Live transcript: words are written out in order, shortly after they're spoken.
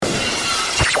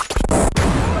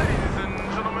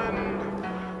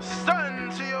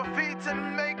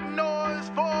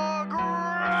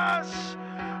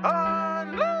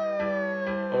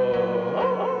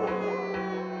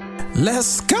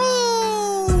Let's go.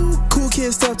 Cool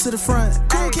kids step to the front.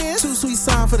 Cool kids. Too sweet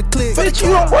sign for the click. Bitch, you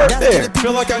don't work there.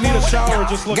 Feel like I need a shower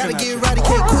just looking Gotta at get you. right,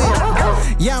 can't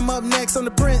quit. Yeah, I'm up next, I'm the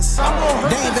prince. They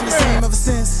ain't been the same ever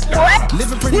since.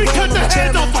 Living pretty We well cut on the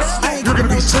head off challenge. a I ain't You're gonna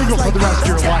got be no single time for the like rest of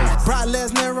your that. life. Brock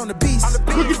Lesnar on the beast.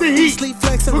 Look at the heat. Sleep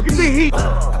flex and Look at the repeat. heat.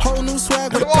 Whole new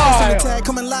swag with a pass on the tag.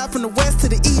 Coming live from the west to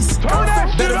the east.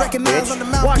 Better recognize on the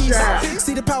mouthpiece.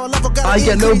 See the power level got I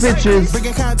get no bitches.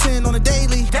 Bringing content on the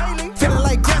daily. Feeling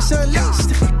like Gresham unleashed.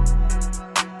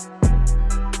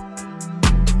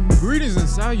 Greetings and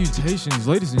salutations,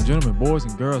 ladies and gentlemen, boys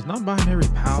and girls, non-binary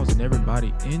pals, and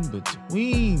everybody in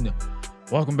between.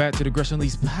 Welcome back to the Gresham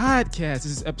Unleashed podcast. This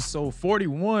is episode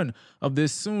 41 of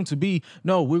this soon-to-be,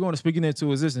 we're going to speak it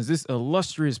into existence, this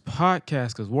illustrious podcast,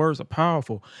 because words are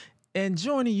powerful. And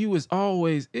joining you, as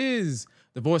always, is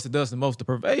the voice that does the most, the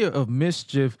purveyor of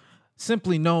mischief,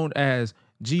 simply known as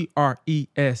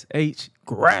G-R-E-S-H,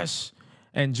 Gresh.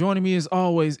 And joining me, as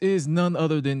always, is none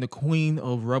other than the queen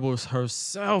of rebels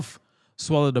herself,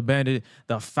 Swallow the Bandit,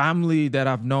 the family that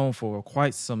I've known for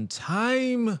quite some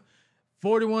time.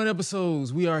 41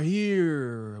 episodes. We are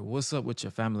here. What's up with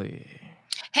your family?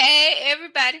 Hey,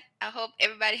 everybody. I hope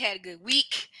everybody had a good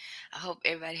week. I hope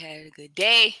everybody had a good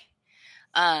day.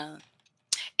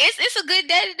 It's a good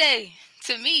day today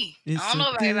to me. I don't know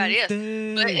about everybody else,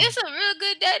 but it's a real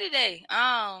good day today.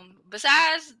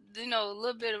 Besides, a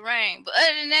little bit of rain, but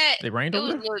other than that, It rained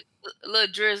over there? a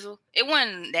little drizzle. It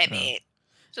wasn't that bad.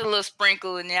 Just a little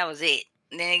sprinkle, and that was it.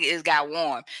 And then it got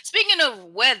warm. Speaking of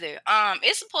weather,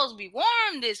 it's supposed to be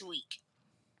warm this week.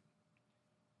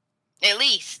 At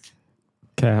least.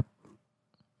 Cap.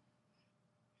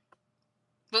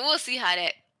 But we'll see how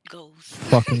that goes.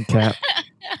 Fucking cap.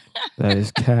 That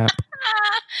is cap.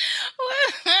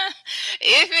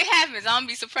 If it happens, I'm gonna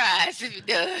be surprised if it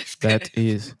does. That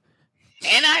is.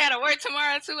 And I gotta work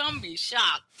tomorrow too. I'm gonna be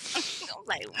shocked. I'm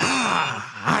like,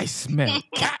 I smell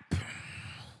cap.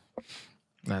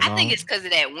 I think it's because of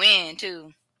that wind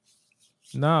too.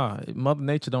 Nah, Mother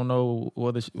Nature don't know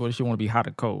whether she want to be hot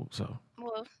or cold, so.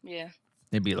 Well, yeah.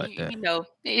 It'd be like that. It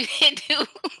do.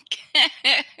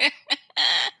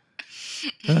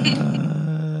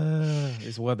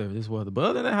 It's weather. But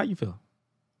other than that, how you feel?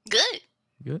 Good.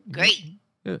 Good. Great.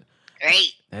 Good.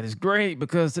 Great. That is great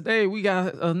because today we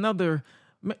got another.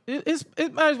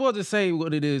 It might as well just say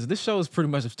what it is. This show is pretty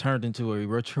much turned into a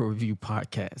retro review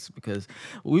podcast because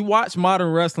we watch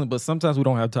modern wrestling, but sometimes we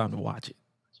don't have time to watch it.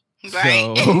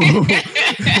 Right. So,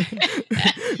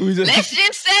 Let's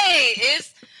just say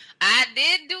I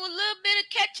did do a little bit of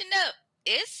catching up.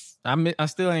 I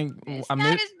still ain't. It's not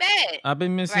as bad. I've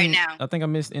been missing. Right now. I think I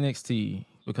missed NXT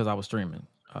because I was streaming.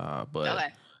 But Okay.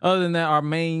 other than that, our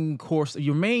main course,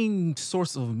 your main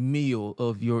source of meal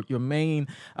of your main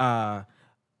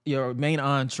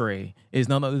entree is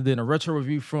none other than a retro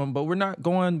review from. But we're not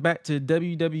going back to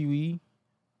WWE,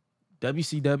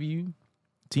 WCW,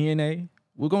 TNA.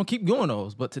 We're gonna keep going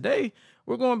those, but today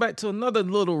we're going back to another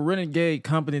little renegade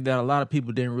company that a lot of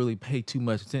people didn't really pay too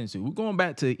much attention to. We're going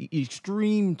back to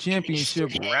Extreme Championship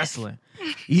Wrestling,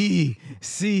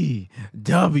 ECW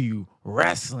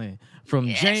Wrestling, from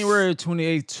January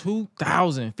 28th,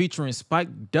 2000, featuring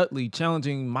Spike Dudley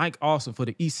challenging Mike Awesome for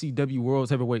the ECW World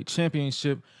Heavyweight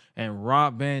Championship, and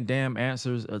Rob Van Dam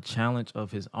answers a challenge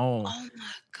of his own. Oh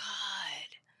my God.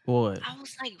 Boy, I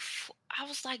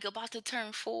was like about to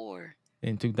turn 4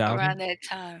 in 2000. around that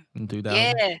time. In 2000.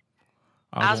 Yeah.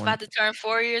 I was about to turn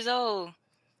 4 years old.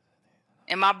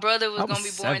 And my brother was going to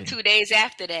be born 2 days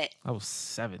after that. I was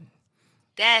 7.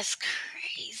 That's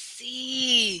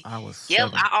crazy. I was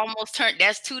 7. Yep, I almost turned.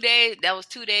 That's 2 days. That was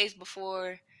 2 days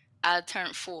before I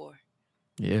turned 4.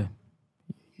 Yeah.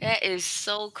 That is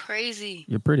so crazy.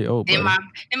 You're pretty old, buddy. And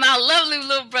my lovely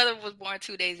little brother was born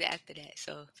 2 days after that.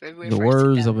 So February the 1st,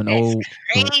 words of an that's old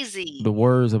crazy. The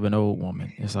words of an old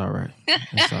woman. It's all right.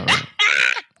 It's all right.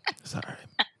 It's all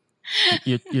right.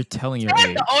 You're telling your That's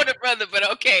age. the older brother, but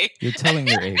okay. You're telling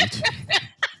your age.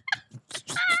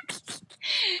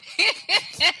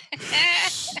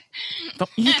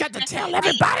 You got to tell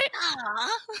everybody.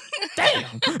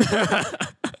 Damn.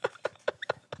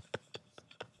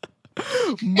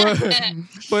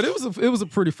 But it was a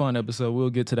pretty fun episode. We'll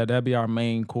get to that. That'd be our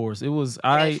main course. It was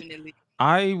Definitely.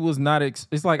 I was not.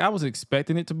 It's like I was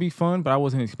expecting it to be fun, but I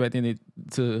wasn't expecting it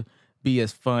to be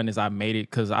as fun as I made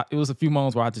it because it was a few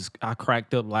moments where I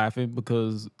cracked up laughing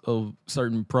because of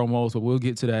certain promos. But we'll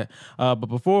get to that. But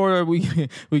before we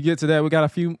get to that, we got a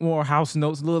few more house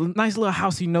notes, nice little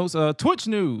housey notes. Twitch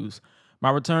news. My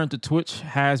return to Twitch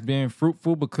has been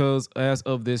fruitful because as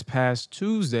of this past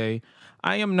Tuesday,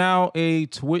 I am now a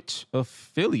Twitch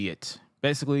affiliate.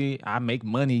 basically I make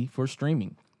money for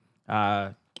streaming.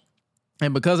 And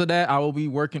because of that, I will be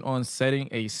working on setting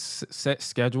a set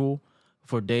schedule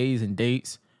for days and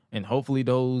dates. And hopefully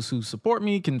those who support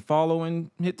me can follow and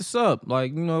hit the sub.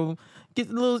 Like, get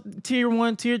a little tier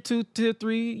 1, tier 2, tier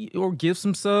 3, or give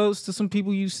some subs to some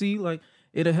people you see. Like,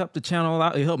 it'll help the channel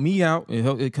out. It'll help me out.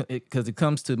 Because it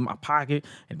comes to my pocket.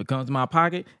 It becomes my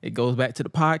pocket. It goes back to the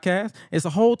podcast. It's a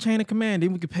whole chain of command.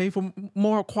 Then we can pay for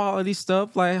more quality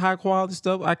stuff, like high quality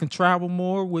stuff. I can travel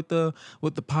more with the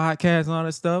podcast and all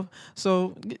that stuff.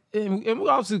 So, and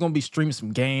we're obviously going to be streaming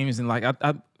some games. And like,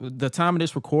 the time of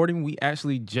this recording, we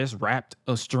actually just wrapped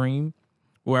a stream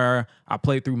where I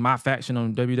played through my faction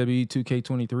on WWE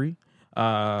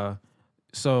 2K23.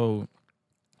 So,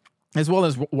 as well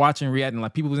as watching, reacting,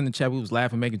 like people was in the chat, we was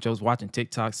laughing, making jokes, watching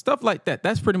TikTok, stuff like that.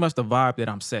 That's pretty much the vibe that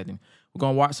I'm setting. We're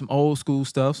going to watch some old school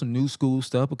stuff, some new school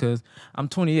stuff, because I'm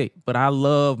 28, but I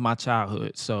love my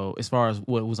childhood. So as far as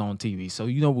what was on TV. So,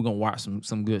 we're going to watch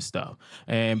some good stuff.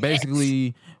 And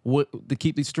basically, to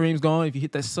keep these streams going, if you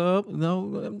hit that sub,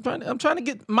 I'm trying to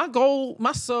get my goal.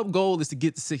 My sub goal is to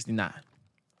get to 69.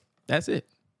 That's it.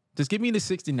 Just give me the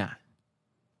 69.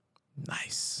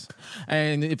 Nice.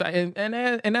 And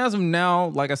and as of now,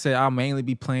 like I said, I'll mainly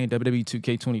be playing WWE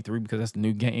 2K23 because that's the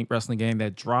new wrestling game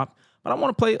that dropped. But I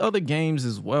want to play other games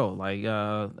as well. Like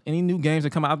any new games that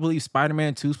come out. I believe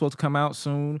Spider-Man 2 is supposed to come out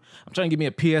soon. I'm trying to get me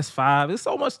a PS5. There's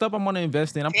so much stuff I want to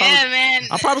invest in. I'm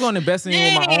probably going to invest in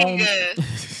on my own.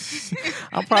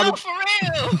 I'm probably no, for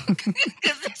real.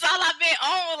 Because that's all I've been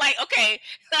on. Like, okay.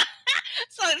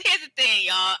 So here's the thing,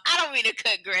 y'all. I don't mean to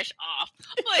cut Gresh off,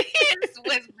 but here's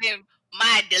what's been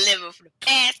my dilemma for the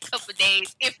past couple of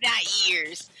days, if not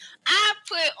years. I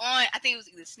put on, I think it was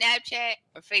either Snapchat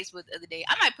or Facebook the other day.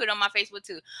 I might put it on my Facebook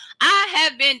too. I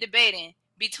have been debating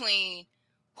between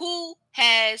who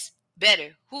has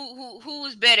better,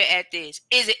 who's better at this.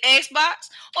 Is it Xbox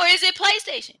or is it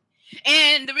PlayStation?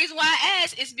 And the reason why I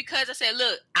asked is because I said,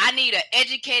 look, I need an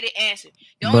educated answer.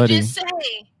 Don't just say,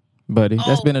 buddy,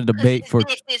 that's been a debate for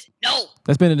no.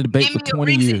 That's been a debate for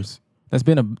 20 years. That's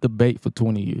been a debate for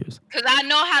 20 years. Because I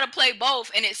know how to play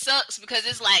both, and it sucks because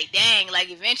it's like, dang, like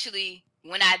eventually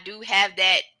when I do have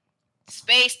that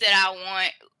space that I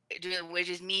want, which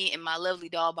is me and my lovely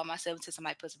dog by myself until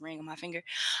somebody puts a ring on my finger,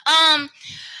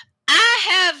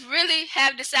 I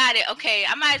have decided, okay,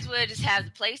 I might as well just have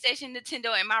the PlayStation,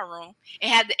 Nintendo in my room and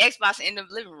have the Xbox in the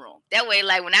living room. That way,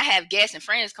 like when I have guests and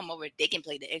friends come over, they can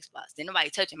play the Xbox. Then nobody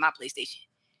touching my PlayStation.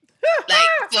 Like,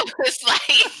 so it's like,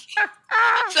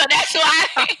 so that's all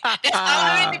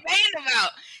I've been debating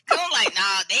about. Cause I'm like,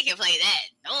 nah, they can play that.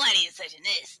 Nobody is touching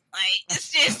this. Like,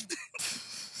 it's just.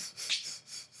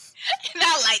 And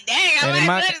I'm like, dang, I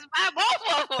might just buy both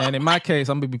of them. And in my case,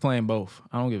 I'm gonna be playing both.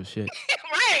 I don't give a shit.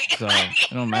 Right. So it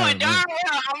don't matter. I'm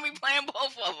gonna be playing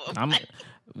both of them.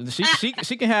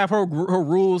 She can have her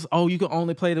rules. Oh, you can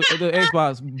only play the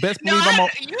Xbox. Best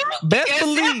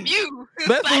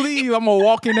believe I'm gonna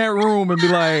walk in that room and be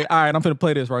like, all right, I'm gonna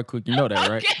play this right quick. You know that,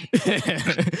 right?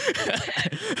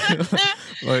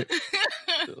 Like,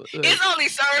 it's only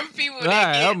certain people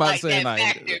that get like that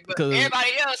factor, but everybody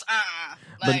else,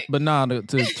 But nah,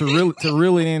 to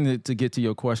really end it, to get to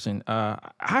your question,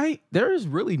 there is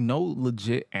really no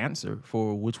legit answer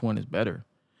for which one is better,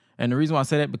 and the reason why I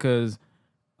say that because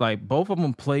like both of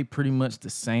them play pretty much the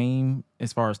same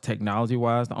as far as technology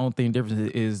wise. The only thing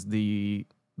different is the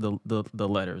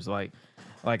letters. Like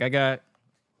I got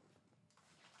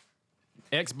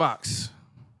Xbox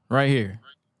right here.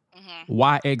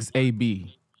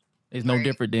 YXAB is no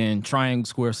different than triangle,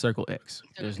 square, circle, X.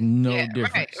 There's no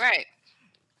difference. Right.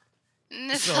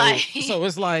 So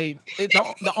it's like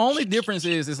the only difference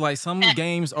is it's like some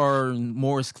games are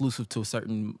more exclusive to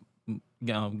certain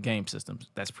game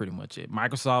systems. That's pretty much it.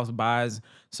 Microsoft buys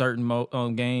certain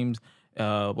games.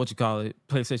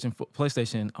 PlayStation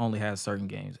only has certain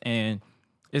games, and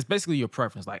it's basically your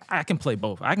preference. Like I can play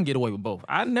both. I can get away with both.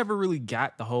 I never really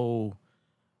got the whole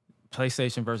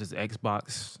PlayStation versus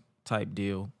Xbox type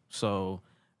deal. So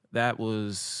that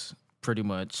was pretty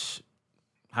much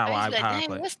how I play.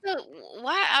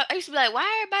 Why I used to be like, why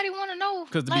everybody want to know?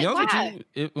 Because to be honest with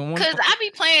you, because I be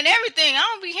playing everything. I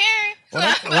don't be hearing.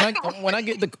 When I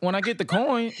get the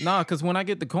coin, because when I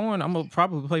get the coin, I'm gonna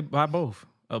probably buy both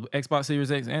Xbox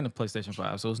Series X and the PlayStation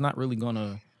 5. So it's not really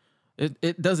gonna.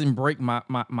 It doesn't break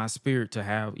my spirit to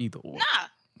have either or. Nah.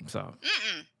 So.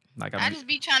 Like I just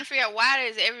be trying to figure out why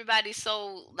is everybody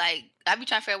so like. I be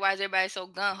trying to figure out why is everybody so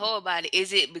gung ho about it.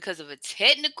 Is it because of a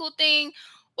technical thing?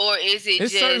 Or is it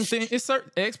certain things?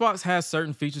 Xbox has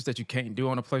certain features that you can't do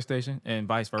on a PlayStation, and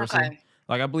vice versa. Okay.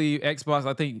 Like I believe Xbox,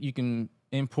 I think you can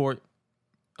import,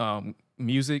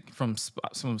 music from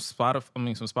some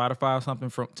Spotify or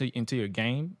something into your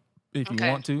game if you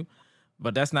want to.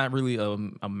 But that's not really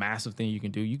a massive thing you can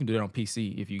do. You can do it on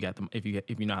PC if you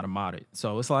know how to mod it.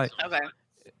 So it's like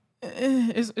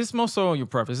it's more so on your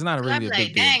preference. It's not really a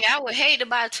big deal. Dang, I would hate to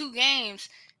buy 2 games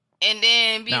and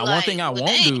then be one thing I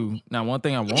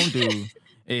won't do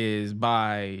is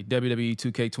buy WWE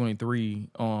 2K23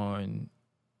 on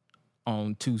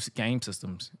 2 game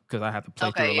systems because I have to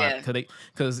play through a lot.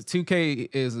 Because 2K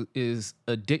is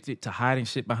addicted to hiding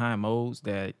shit behind modes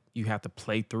that you have to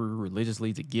play through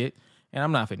religiously to get, and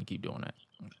I'm not finna keep doing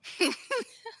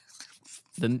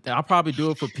that. I'll probably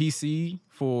do it for PC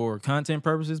for content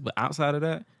purposes, but outside of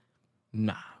that,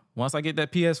 nah. Once I get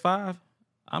that PS5,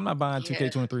 I'm not buying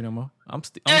 2K23 no more.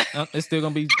 It's still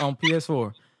gonna be on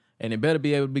PS4. And it better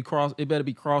be able to be cross. It better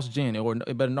be cross gen, or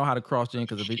it better know how to cross gen.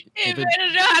 Because it better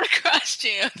know how to cross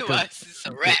gen. Otherwise, it's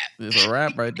a wrap. It's a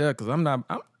wrap right there. Because I'm not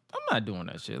doing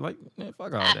that shit. Like, man,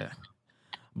 fuck all that.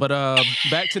 But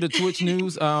back to the Twitch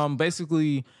news.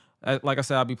 Basically, like I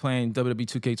said, I'll be playing WWE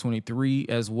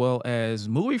 2K23 as well as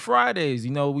Movie Fridays.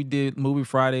 You know, we did Movie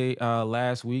Friday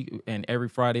last week, and every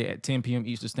Friday at 10 p.m.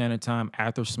 Eastern Standard Time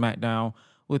after SmackDown,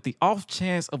 with the off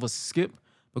chance of a skip.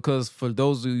 Because for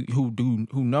those who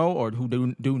know or who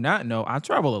do not know, I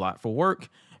travel a lot for work.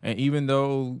 And even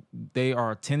though they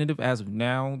are tentative as of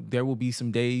now, there will be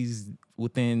some days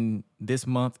within this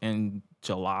month and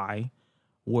July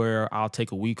where I'll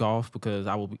take a week off because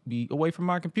I will be away from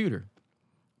my computer.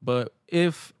 But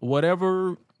if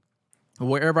wherever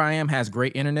I am has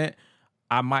great internet,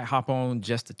 I might hop on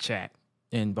just to chat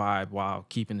and vibe while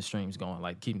keeping the streams going,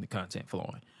 like keeping the content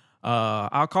flowing.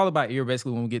 I'll call it by ear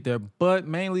basically when we get there, but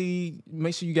mainly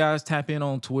make sure you guys tap in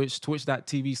on Twitch,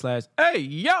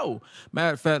 twitch.tv/hey-yo.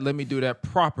 Matter of fact, let me do that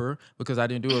proper because I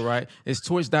didn't do it right. It's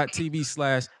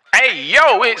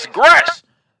twitch.tv/hey-yo, it's Gresh.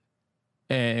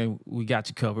 And we got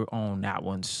you covered on that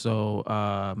one.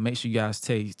 So make sure you guys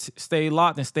stay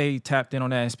locked and stay tapped in on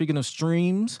that. And speaking of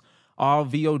streams, all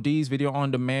VODs, video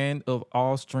on demand of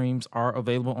all streams are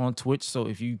available on Twitch. So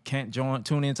if you can't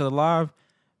tune into the live,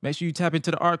 make sure you tap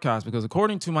into the archives because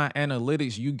according to my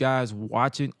analytics, you guys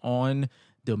watch it on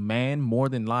demand more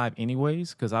than live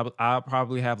anyways. Because I'll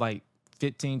probably have like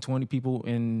 15, 20 people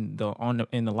in the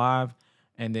live,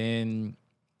 and then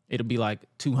it'll be like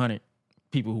 200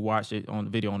 people who watch it on the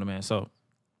video on demand. So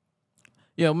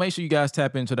yeah, make sure you guys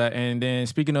tap into that. And then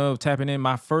speaking of tapping in,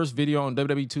 my first video on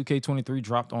WWE 2K23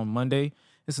 dropped on Monday.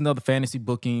 It's another fantasy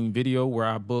booking video where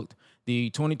I booked the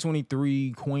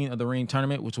 2023 Queen of the Ring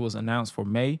tournament, which was announced for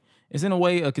May. It's in a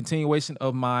way a continuation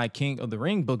of my King of the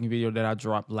Ring booking video that I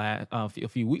dropped a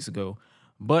few weeks ago.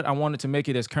 But I wanted to make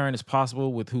it as current as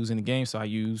possible with who's in the game, so I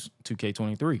used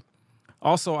 2K23.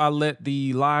 Also, I let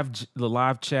the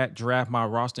live chat draft my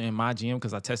roster in my GM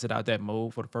because I tested out that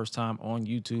mode for the first time on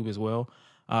YouTube as well.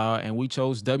 And we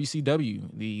chose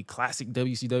WCW, the classic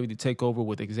WCW, to take over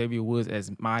with Xavier Woods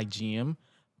as my GM,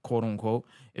 quote unquote.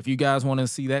 If you guys want to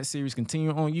see that series continue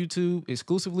on YouTube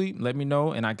exclusively, let me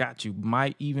know, and I got you.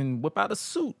 Might even whip out a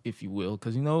suit, if you will,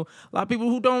 because you know a lot of people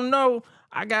who don't know,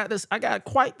 I got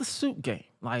quite the suit game.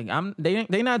 Like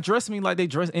they not dressing me like they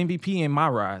dress MVP in my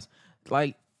rise.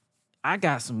 Like I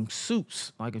got some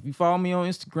suits. Like if you follow me on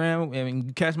Instagram and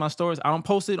you catch my stories, I don't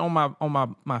post it on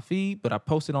my feed, but I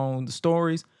post it on the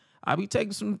stories. I be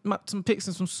taking some pics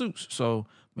and some suits. So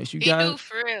make sure you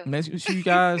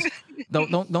guys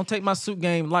don't take my suit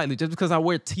game lightly. Just because I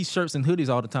wear t-shirts and hoodies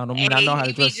all the time don't mean I know how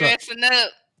to dress up.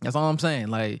 That's all I'm saying.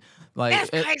 Like that's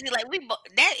crazy. Like we do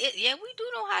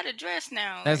know how to dress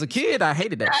now. As a kid, I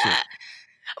hated that shit.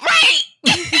 Right.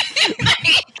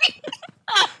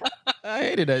 I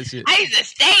hated that shit. I used to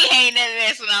stay hating that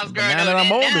mess when I was growing up. Now that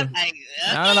I'm older,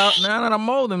 now that I'm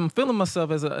older, I'm feeling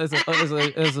myself as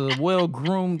a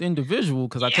well-groomed individual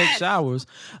because I take showers.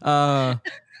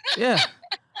 Yeah,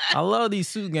 I love these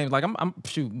suit games. Like I'm about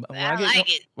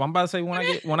to say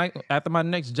when I after my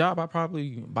next job, I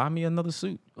probably buy me another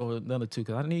suit or another two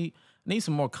because I need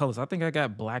some more colors. I think I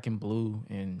got black and blue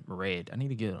and red. I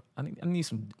need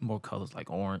some more colors like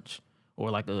orange. Or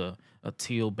like a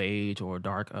teal beige or a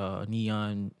dark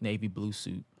neon navy blue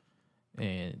suit.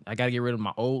 And I got to get rid of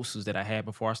my old suits that I had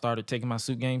before I started taking my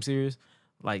suit game serious.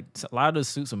 Like a lot of the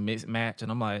suits are mixed match,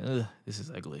 and I'm like, ugh, this is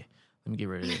ugly. Let me get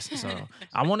rid of this. So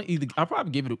I'll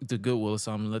probably give it to Goodwill or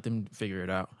something, let them figure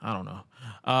it out. I don't know.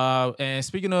 And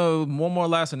speaking of one more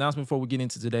last announcement before we get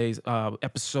into today's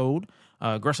episode,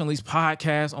 Gresh Unleashed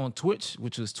podcast on Twitch,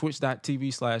 which is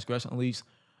twitch.tv/Gresh Unleashed,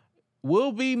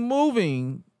 will be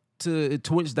moving to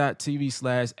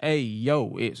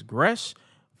twitch.tv/hey-yo, it's Gresh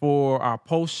for our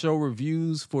post-show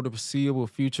reviews for the foreseeable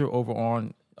future over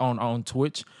on on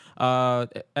Twitch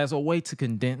as a way to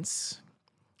condense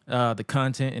the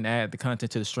content and add the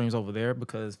content to the streams over there,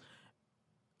 because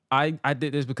I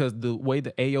did this because the way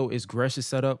the AO is Gresh is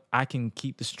set up, I can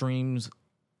keep the streams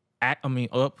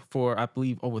up for, I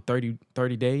believe, over 30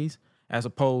 days, as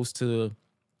opposed to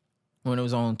when it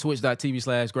was on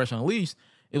twitch.tv/Gresh Unleashed,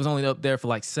 it was only up there for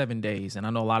like 7 days. And I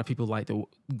know a lot of people like to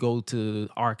go to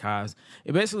archives.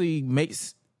 It basically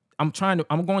makes, I'm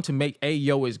going to make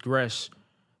AO is Gresh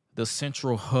the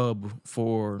central hub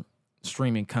for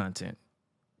streaming content,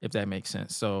 if that makes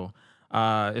sense. So,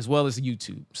 as well as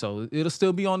YouTube. So it'll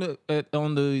still be on the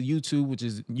YouTube, which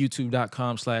is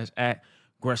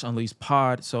youtube.com/@Gresh Unleashed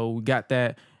Pod. So we got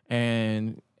that,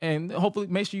 and hopefully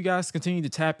make sure you guys continue to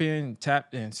tap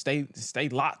and stay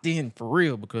locked in for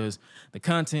real, because the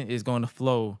content is going to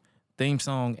flow. Theme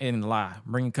song and live,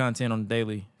 bringing content on the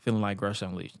daily, feeling like Gresh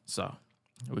Unleashed. So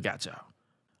we got y'all.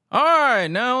 All right,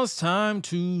 now it's time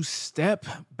to step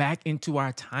back into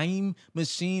our time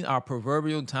machine, our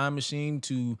proverbial time machine,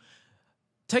 to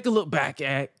take a look back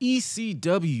at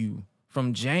ECW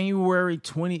from January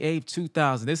 28th,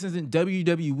 2000. This isn't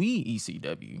WWE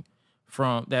ECW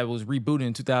that was rebooted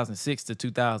in 2006 to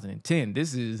 2010.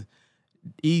 This is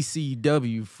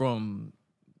ECW from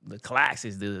the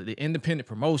classics, the independent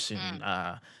promotion,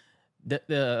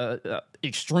 the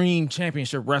Extreme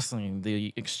Championship Wrestling,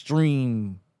 the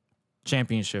Extreme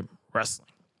Championship Wrestling.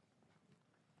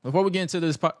 Before we get into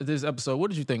this episode,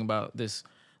 what did you think about this?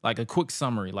 Like a quick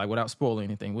summary, like without spoiling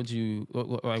anything. What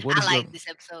this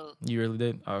episode. You really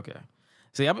did? Okay.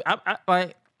 See, I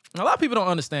like, a lot of people don't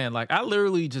understand. Like, I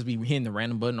literally just be hitting the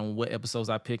random button on what episodes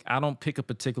I pick. I don't pick a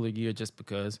particular year just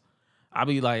because. I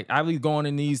be going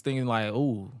in these things like,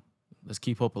 oh, let's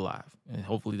keep hope alive, and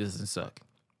hopefully this doesn't suck.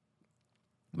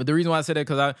 But the reason why I said that,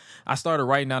 because I started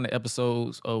writing down the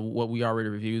episodes of what we already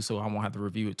reviewed, so I won't have to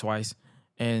review it twice.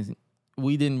 And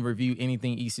we didn't review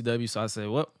anything ECW, so I said,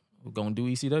 well, we're going to do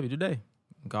ECW today.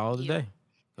 Call it a day.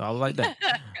 Call it like that.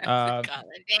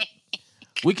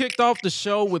 We kicked off the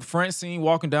show with Francine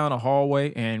walking down a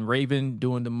hallway and Raven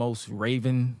doing the most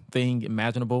Raven thing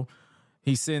imaginable.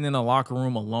 He's sitting in a locker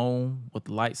room alone with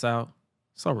the lights out.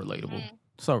 So relatable. Mm-hmm.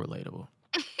 So relatable.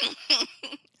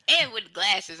 And with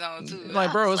glasses on, too.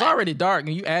 Like, bro, it's already dark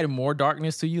and you added more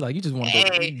darkness to you. Like, you just want to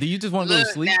go. Do you just want to go to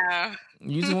sleep? Now.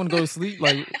 You just want to go to sleep?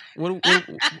 Like, where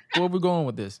are we going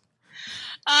with this?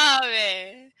 Oh,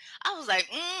 man. I was like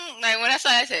when I saw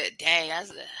it, I said, dang,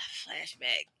 that's a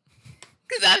flashback.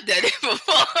 Because I've done it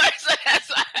before. So that's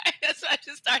why I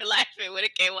just started laughing when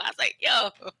it came on. I was like, yo.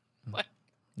 What?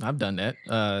 I've done that.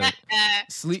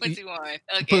 Sleep. 21.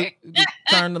 Okay.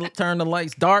 Turn the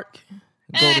lights dark.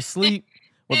 Go to sleep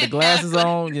with the glasses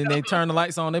on. And they turn the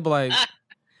lights on. They be like...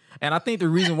 And I think the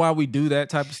reason why we do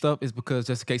that type of stuff is because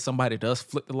just in case somebody does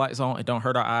flip the lights on, it don't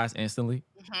hurt our eyes instantly.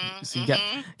 Mm-hmm, so you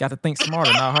got to think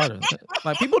smarter, not harder.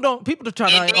 Like people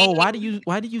try to like, oh, why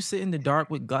do you sit in the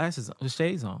dark with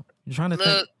shades on? You're trying to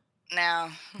think now.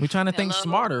 We're trying to think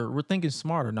smarter. We're thinking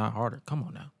smarter, not harder. Come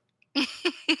on now.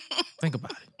 Think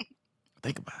about it.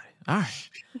 Think about it. All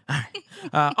right.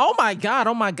 Oh my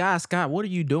God, Scott, what are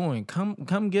you doing?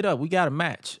 Come get up. We got a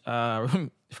match.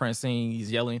 Francine,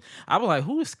 he's yelling. I was like,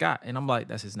 who is Scott? And I'm like,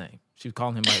 that's his name. She was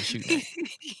calling him by his shoot name.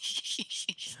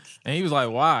 And he was like,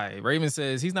 why? Raven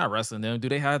says he's not wrestling them. Do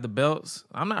they have the belts?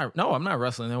 I'm not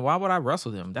wrestling them. Why would I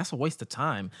wrestle them? That's a waste of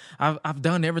time. I've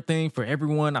done everything for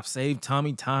everyone. I've saved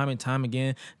Tommy time and time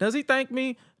again. Does he thank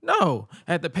me? No.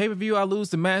 At the pay-per-view, I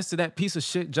lose the match to that piece of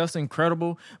shit, Just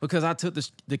Incredible, because I took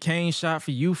the cane shot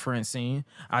for you, Francine.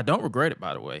 I don't regret it,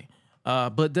 by the way.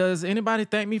 But does anybody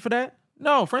thank me for that?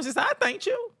 No, Francis, I thanked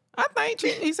you.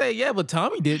 He said, yeah, but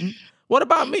Tommy didn't. What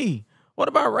about me? What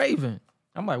about Raven?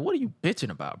 I'm like, what are you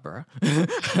bitching about, bro?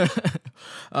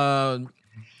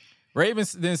 Raven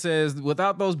then says,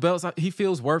 without those belts, he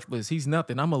feels worthless. He's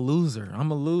nothing. I'm a loser.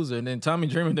 And then Tommy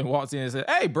Dreamer then walks in and says,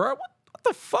 hey, bro, what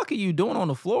the fuck are you doing on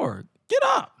the floor? Get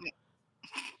up.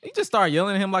 He just started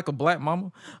yelling at him like a black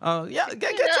mama.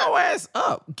 Get your ass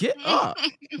up. Get up.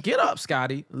 Get up,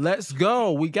 Scotty. Let's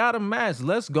go. We got a match.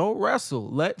 Let's go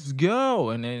wrestle. Let's go.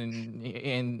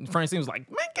 And Francine was like,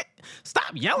 man,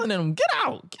 stop yelling at him. Get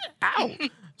out. Get out.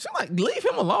 She's like, leave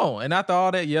him alone. And after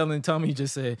all that yelling, Tommy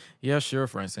just said, yeah, sure,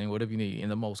 Francine, whatever you need, in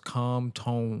the most calm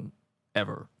tone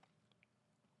ever.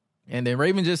 And then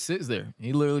Raven just sits there.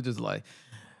 He literally just like,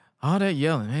 all that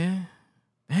yelling, man.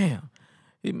 Damn.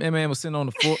 That man was sitting on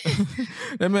the floor.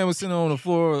 That man was sitting on the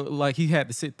floor like he had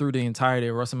to sit through the entirety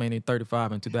of WrestleMania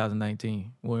 35 in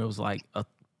 2019, when it was like a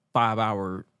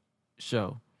 5-hour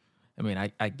show. I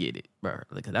mean, I get it, bro.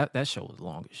 Like that show was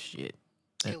long as shit.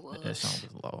 That show was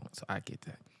long, so I get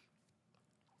that.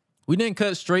 We then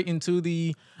cut straight into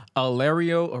the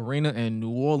Alario Arena in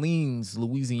New Orleans,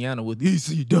 Louisiana with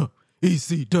ECW,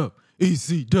 ECW,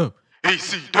 ECW,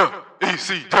 ECW,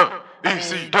 ECW,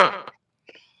 ECW.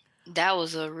 That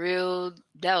was a real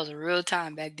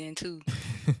time back then too.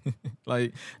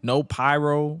 Like no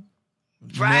pyro,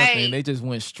 Right. nothing. They just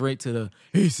went straight to the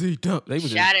ECW. They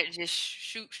was just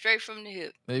shoot straight from the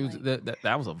hip. They was,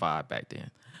 that was a vibe back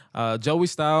then. Joey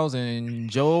Styles and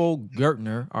Joel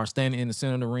Gertner are standing in the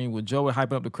center of the ring with Joey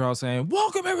hyping up the crowd saying,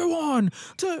 "Welcome everyone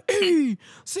to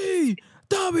ECW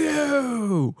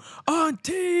on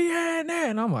TNN."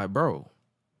 And I'm like, bro,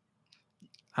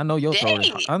 I know your throat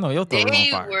is on fire. They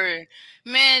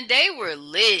were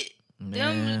lit.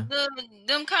 Man.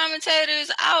 Them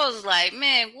commentators, I was like,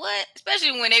 man, what?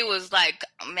 Especially when they was like,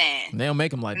 man. They don't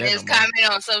make them like that. They just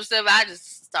comment on some stuff. I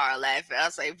just started laughing. I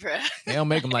was like, bro. They don't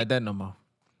make them like that no more.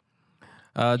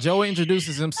 Joey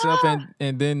introduces himself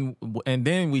and then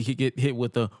we get hit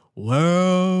with the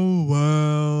well.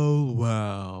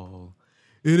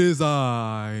 It is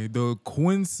I, the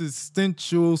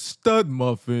quintessential stud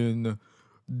muffin,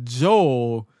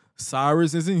 Joel.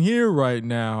 Cyrus isn't here right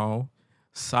now.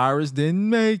 Cyrus didn't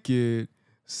make it.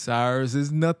 Cyrus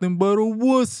is nothing but a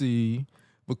wussy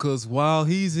because while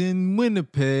he's in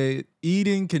Winnipeg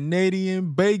eating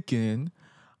Canadian bacon,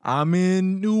 I'm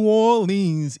in New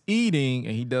Orleans eating,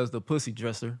 and he does the pussy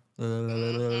dresser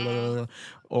or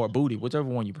booty, whichever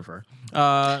one you prefer.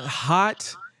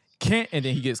 Hot can't, and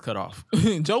then he gets cut off.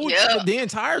 Joe, the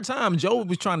entire time, Joe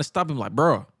was trying to stop him, like,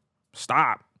 bro,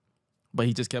 stop. But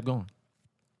he just kept going.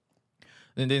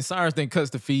 And then Cyrus then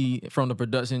cuts the feed from the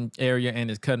production area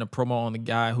and is cutting a promo on the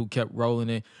guy who kept rolling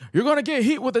it. You're going to get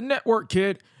hit with a network,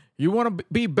 kid. You want to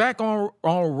be back on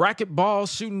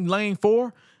racquetball shooting lane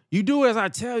 4? You do as I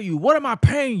tell you. What am I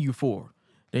paying you for?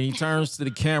 Then he turns to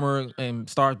the camera and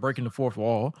starts breaking the fourth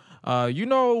wall.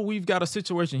 We've got a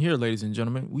situation here, ladies and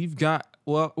gentlemen.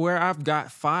 Where I've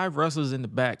got 5 wrestlers in the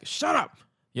back. Shut up!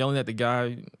 Yelling at the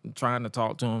guy, trying to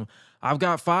talk to him. I've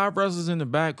got 5 wrestlers in the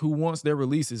back who wants their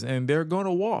releases, and they're going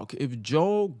to walk if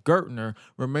Joel Gertner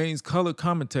remains color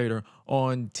commentator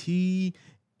on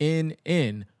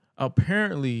TNN.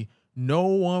 Apparently, no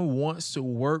one wants to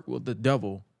work with the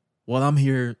devil. Well, I'm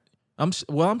here.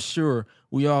 I'm sure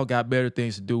we all got better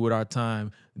things to do with our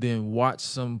time than watch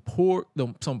some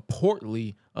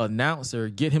portly announcer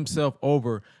get himself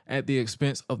over at the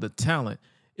expense of the talent.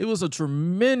 It was a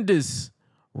tremendous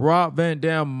Rob Van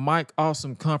Dam, Mike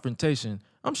Awesome confrontation.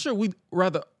 I'm sure we'd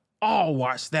rather all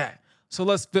watch that. So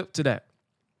let's flip to that.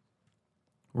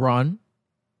 Run.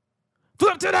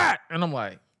 Flip to that. And I'm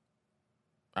like,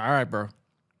 all right, bro.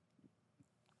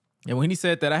 And when he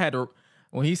said that, I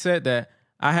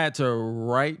had to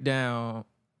write down,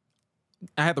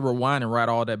 I had to rewind and write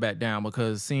all that back down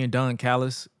because seeing Don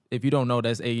Callis, if you don't know,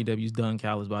 that's AEW's Don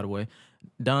Callis, by the way.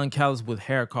 Don Callis with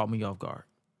hair caught me off guard.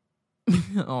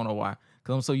 I don't know why.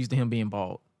 Because I'm so used to him being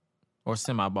bald or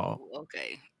semi-bald.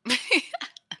 Okay.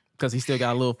 Because he still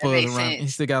got a little fuzz around. Sense. He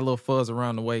still got a little fuzz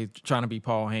around the way trying to be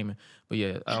Paul Heyman. But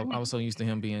yeah, I was so used to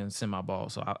him being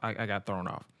semi-bald, so I got thrown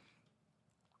off.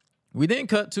 We then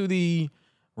cut to the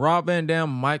Rob Van Dam,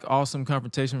 Mike Awesome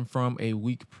confrontation from a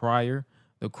week prior.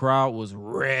 The crowd was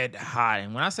red hot,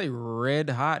 and when I say red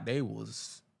hot, it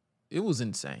was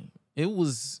insane. It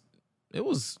was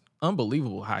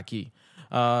unbelievable high key.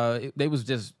 They was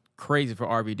just crazy for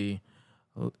RVD.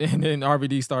 And then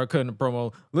RVD started cutting the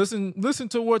promo. Listen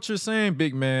to what you're saying,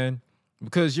 big man,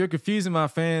 because you're confusing my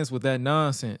fans with that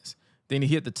nonsense. Then he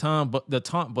hit the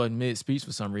taunt button mid-speech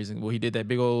for some reason. Well, he did that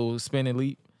big old spinning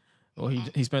leap. Well,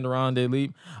 he spun around that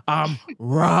leap. I'm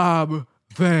Rob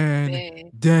Van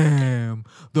Dam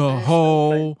the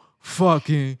whole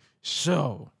fucking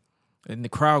show. And the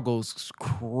crowd goes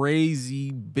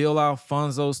crazy. Bill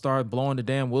Alfonso started blowing the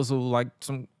damn whistle like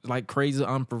crazy,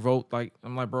 unprovoked. Like,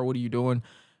 I'm like, bro, what are you doing?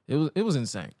 It was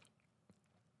insane.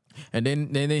 And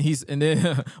then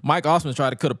Mike Osmond tried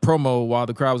to cut a promo while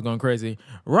the crowd was going crazy.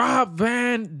 Rob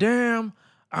Van Dam,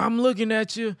 I'm looking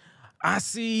at you. I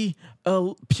see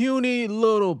a puny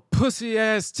little pussy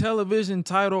ass television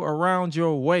title around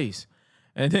your waist.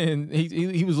 And then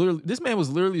this man was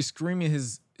literally screaming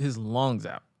his lungs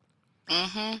out.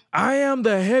 Mm-hmm. I am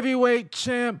the heavyweight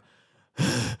champ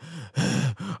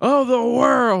of the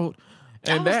world.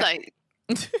 And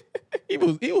he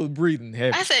was breathing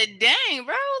heavy. I said, dang,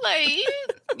 bro, like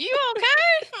you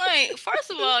okay? Like,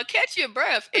 first of all, catch your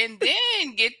breath and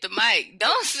then get the mic.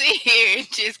 Don't sit here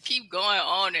and just keep going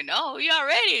on and on. You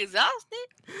already exhausted.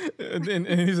 And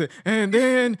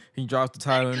then he dropped the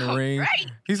title in the ring. Right.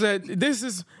 He said,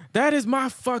 that is my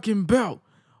fucking belt.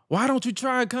 Why don't you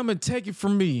try and come and take it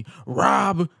from me,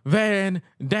 Rob Van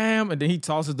Dam? And then he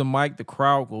tosses the mic. The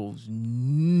crowd goes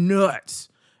nuts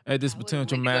at this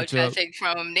potential matchup. Try to take it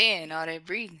from him then, all that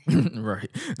breathing. Right.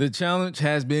 The challenge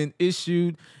has been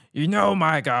issued. You know,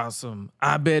 Mike Awesome,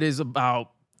 I bet it's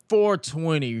about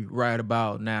 4:20 right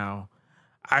about now.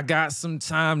 I got some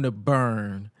time to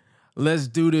burn. Let's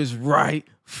do this right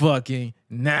fucking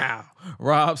now.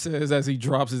 Rob says as he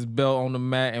drops his belt on the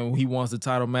mat and he wants the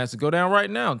title match to go down right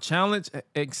now. Challenge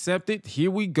accepted. Here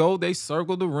we go. They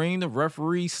circle the ring. The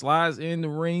referee slides in the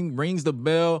ring, rings the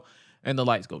bell, and the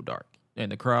lights go dark. And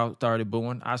the crowd started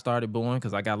booing. I started booing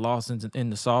because I got lost in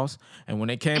the sauce. And when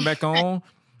they came back on,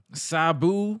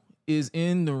 Sabu is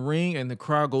in the ring and the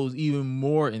crowd goes even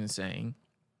more insane.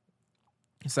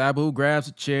 Sabu grabs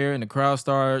a chair and the crowd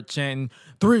started chanting,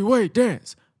 three-way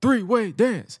dance, three-way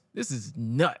dance. This is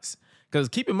nuts. Because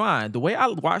keep in mind, the way I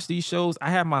watch these shows, I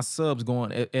have my subs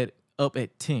going up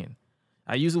at 10.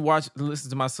 I usually listen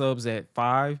to my subs at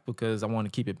 5 because I want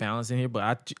to keep it balanced in here.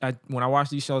 But I when I watch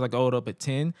these shows, I go up at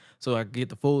 10 so I get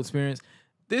the full experience.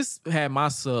 This had my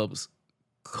subs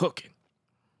cooking.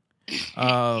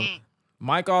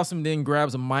 Mike Awesome then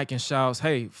grabs a mic and shouts,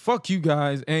 hey, fuck you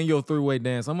guys and your three-way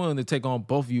dance. I'm going to take on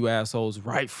both of you assholes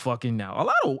right fucking now. A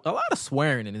lot of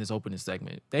swearing in this opening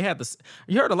segment. They had this.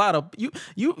 You heard a lot of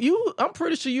I'm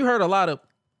pretty sure you heard a lot of.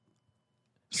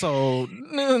 So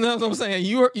that's what I'm saying.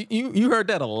 You heard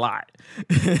that a lot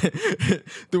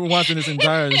through watching this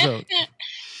entire show.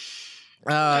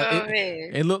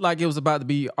 It looked like it was about to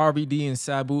be RVD and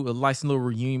Sabu, a nice little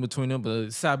reunion between them,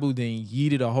 but Sabu then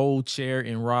yeeted a whole chair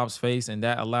in Rob's face, and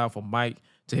that allowed for Mike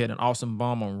to hit an awesome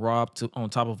bomb on Rob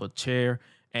on top of a chair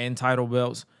and title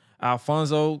belts.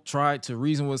 Alfonso tried to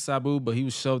reason with Sabu, but he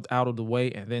was shoved out of the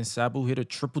way, and then Sabu hit a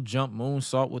triple jump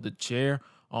moonsault with the chair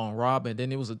on Rob, and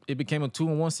then it became a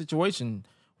 2-on-1 situation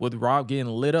with Rob getting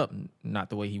lit up,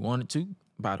 not the way he wanted to.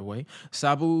 By the way,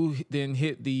 Sabu then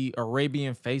hit the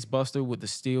Arabian face buster with the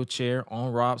steel chair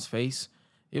on Rob's face.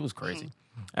 It was crazy.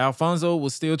 Alfonso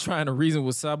was still trying to reason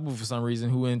with Sabu for some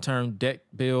reason, who in turn decked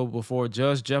Bill before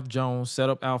Judge Jeff Jones set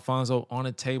up Alfonso on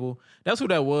a table. That's who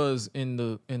that was in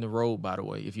the road, by the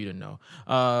way, if you didn't know.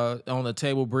 On the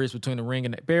table bridge between the ring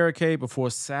and the barricade before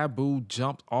Sabu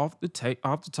jumped off the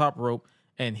top rope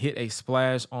and hit a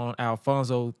splash on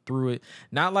Alfonso through it.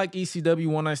 Not like ECW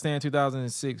One Night Stand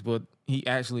 2006, but he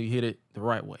actually hit it the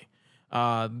right way.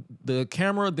 The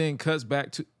camera then cuts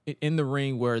back to in the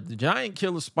ring where the giant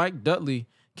killer Spike Dudley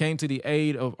came to the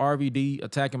aid of RVD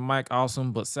attacking Mike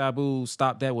Awesome, but Sabu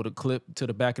stopped that with a clip to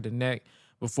the back of the neck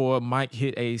before Mike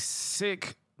hit a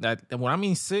sick, when I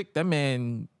mean sick, that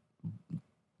man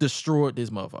destroyed this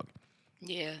motherfucker.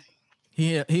 Yeah.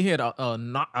 He had a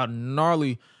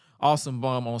gnarly awesome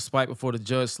bomb on Spike before the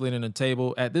judge slid in the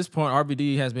table. At this point,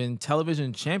 RVD has been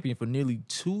television champion for nearly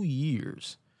 2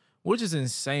 years, which is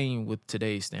insane with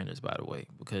today's standards, by the way,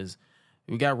 because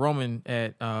we got Roman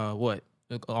at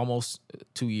almost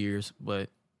 2 years, but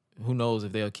who knows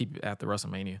if they'll keep it after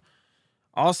WrestleMania.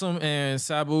 Awesome and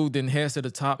Sabu then heads to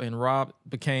the top, and Rob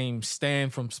became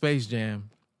Stan from Space Jam.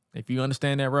 If you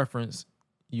understand that reference,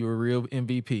 you're a real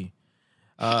MVP.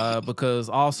 Because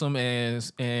Awesome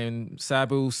and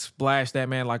Sabu splashed that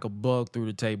man like a bug through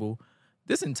the table.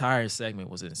 This entire segment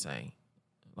was insane.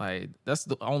 Like, that's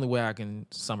the only way I can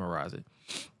summarize it.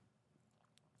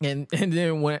 And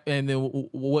then what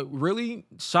really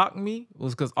shocked me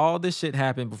was because all this shit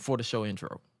happened before the show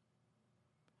intro.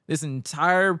 This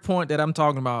entire point that I'm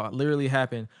talking about literally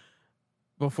happened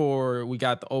before we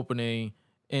got the opening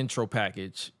intro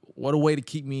package. What a way to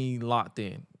keep me locked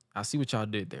in. I see what y'all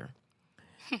did there.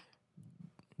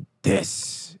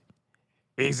 This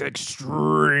is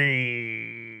Extreme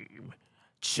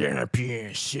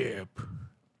Championship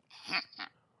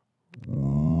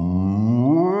Wrestling.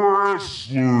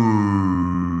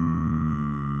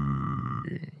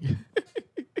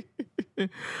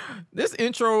 This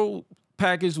intro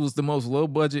package was the most low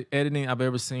budget editing I've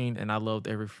ever seen, and I loved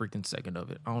every freaking second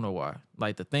of it. I don't know why.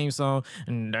 Like the theme song.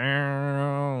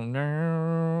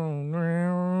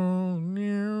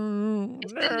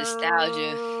 It's the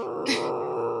nostalgia.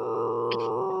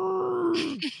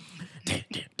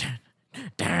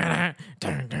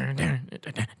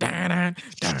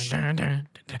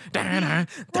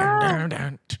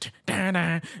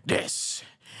 This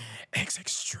is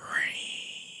Extreme.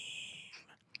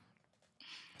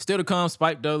 Still to come,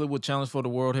 Spike Dudley will challenge for the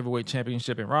World Heavyweight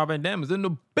Championship, and Rob Van Dam is in the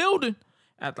building.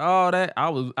 After all that, I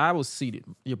was seated.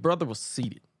 Your brother was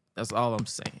seated. That's all I'm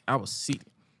saying. I was seated.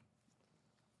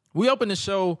 We opened the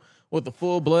show with the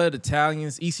full-blood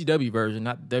Italians, ECW version,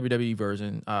 not the WWE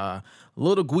version.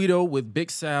 Little Guido with Big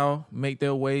Sal make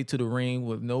their way to the ring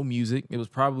with no music. It was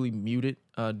probably muted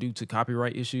due to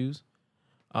copyright issues.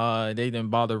 They didn't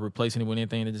bother replacing it with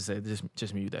anything. They just said,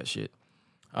 just mute that shit.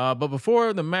 But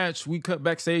before the match, we cut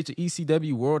backstage to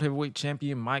ECW World Heavyweight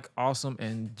Champion Mike Awesome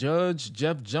and Judge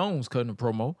Jeff Jones cutting a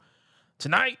promo.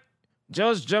 Tonight,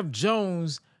 Judge Jeff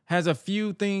Jones has a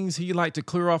few things he'd like to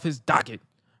clear off his docket.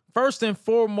 First and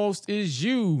foremost is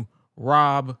you,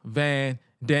 Rob Van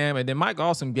Dam. And then Mike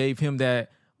Awesome gave him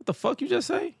that, what the fuck you just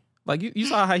say? Like, you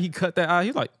saw how he cut that out.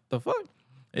 He's like, the fuck?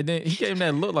 And then he gave him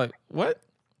that look like, what?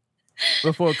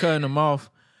 Before cutting him off.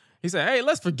 He said, hey,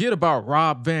 let's forget about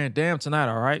Rob Van Dam tonight,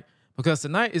 all right? Because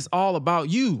tonight is all about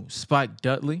you, Spike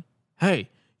Dudley. Hey,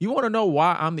 you want to know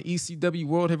why I'm the ECW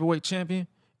World Heavyweight Champion?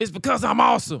 It's because I'm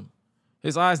awesome.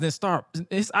 His eyes didn't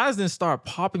start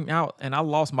popping out, and I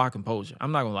lost my composure.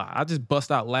 I'm not gonna lie. I just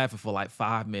bust out laughing for like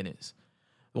 5 minutes.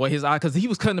 The way his eye, because he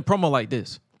was cutting the promo like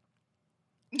this.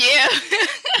 Yeah.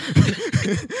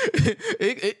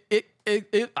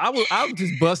 I would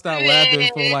just bust out laughing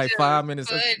for like 5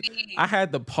 minutes. Funny. I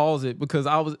had to pause it because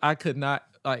I could not,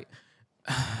 like,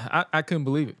 I couldn't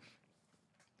believe it.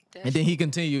 And then he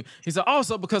continued. He said,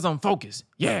 also because I'm focused.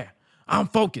 Yeah, I'm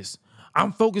focused.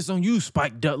 I'm focused on you,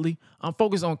 Spike Dudley. I'm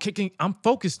focused on kicking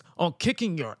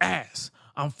your ass.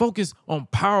 I'm focused on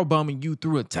powerbombing you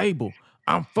through a table.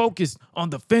 I'm focused on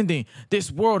defending this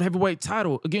world heavyweight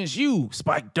title against you,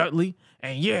 Spike Dudley.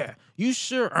 And yeah, you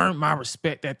sure earned my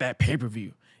respect at that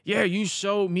pay-per-view. Yeah, you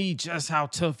showed me just how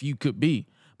tough you could be.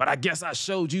 But I guess I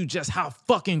showed you just how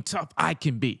fucking tough I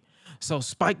can be. So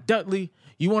Spike Dudley,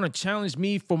 you want to challenge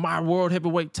me for my world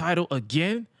heavyweight title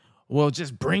again? Well,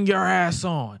 just bring your ass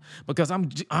on, because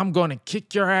I'm going to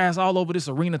kick your ass all over this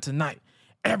arena tonight,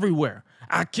 everywhere.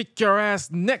 I kick your ass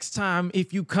next time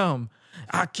if you come.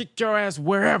 I kick your ass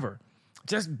wherever.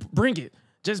 Just bring it.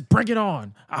 Just bring it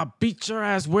on. I'll beat your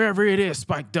ass wherever it is,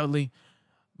 Spike Dudley.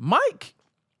 Mike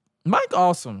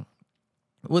Awesome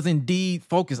was indeed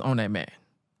focused on that man.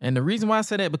 And the reason why I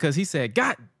said that, because he said,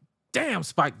 God damn,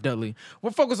 Spike Dudley.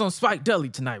 We're focused on Spike Dudley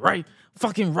tonight, right?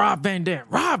 Fucking Rob Van Dam.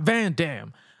 Rob Van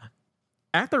Dam.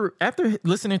 After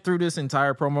listening through this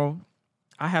entire promo,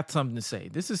 I have something to say.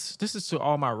 This is to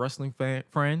all my wrestling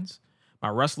friends, my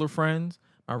wrestler friends,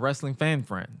 my wrestling fan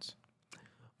friends.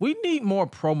 We need more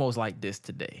promos like this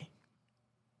today.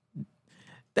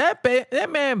 That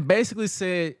man basically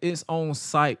said it's on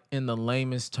site in the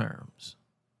lamest terms.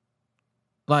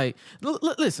 Like,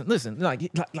 listen.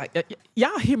 Like,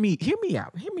 y'all hear me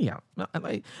out.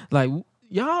 Like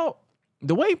y'all.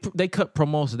 The way they cut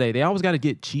promos today, they always got to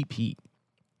get cheap heat.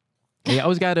 They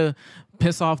always got to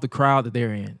piss off the crowd that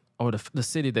they're in, or the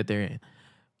city that they're in.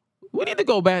 We need to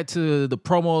go back to the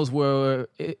promos where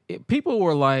people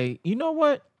were like, you know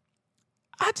what?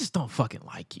 I just don't fucking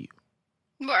like you.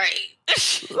 Right.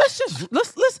 Let's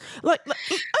normalize.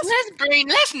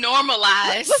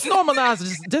 Let's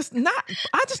normalize. Just not.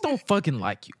 I just don't fucking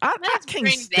like you. I can't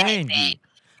stand you.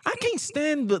 I can't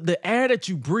stand the air that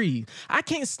you breathe. I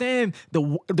can't stand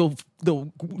the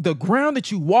ground that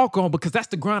you walk on, because that's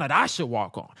the ground that I should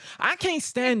walk on. I can't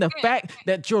stand the fact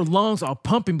that your lungs are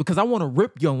pumping because I want to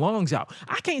rip your lungs out.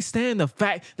 I can't stand the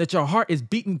fact that your heart is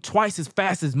beating twice as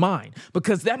fast as mine,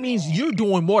 because that means you're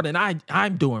doing more than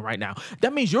I'm doing right now.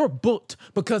 That means you're booked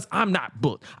because I'm not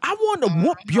booked. I want to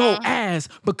whoop your ass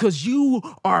because you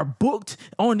are booked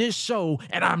on this show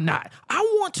and I'm not. I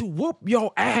want to whoop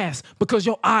your ass because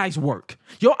your eyes work.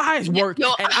 Your eyes work.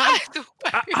 I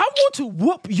want to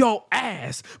whoop your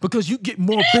ass because you get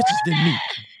more bitches than me.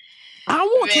 I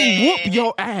want to whoop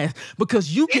your ass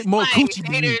because you get more coochie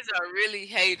than me. Haters are really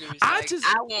haters. I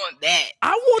want that.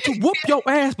 I want to whoop your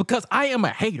ass because I am a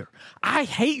hater. I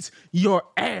hate your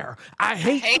air. I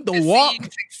hate the walk. You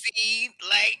succeed.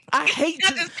 Like, I hate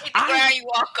the ground you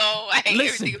walk on. I hate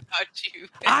everything about you.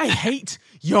 I hate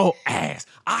your ass.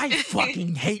 I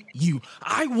fucking hate you.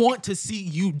 I want to see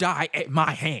you die at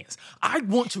my hands. I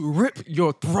want to rip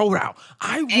your throat out.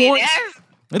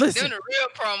 Listen, doing the real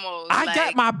promos. I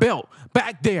got my belt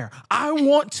back there. I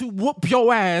want to whoop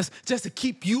your ass just to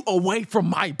keep you away from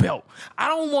my belt. I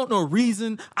don't want no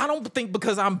reason. I don't think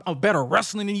because I'm a better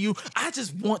wrestler than you. I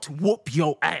just want to whoop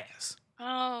your ass.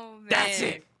 Oh, man. That's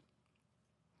it.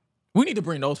 We need to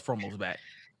bring those promos back.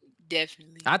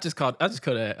 Definitely. I just cut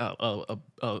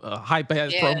a hype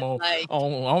ass promo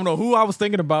on, I don't know who I was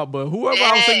thinking about, but whoever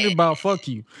I was thinking about, fuck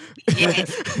you.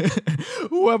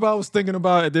 Whoever I was thinking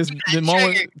about at this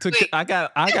moment, I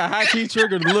got high key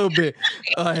triggered a little bit.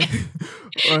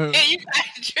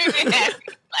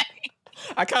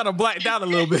 I kind of blacked out a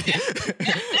little bit.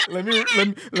 let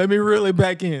me reel it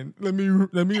back in. Let me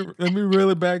reel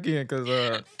it back in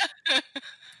because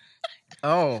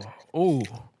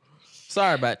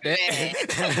sorry about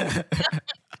that.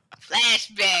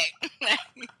 Flashback.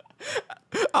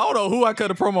 I don't know who I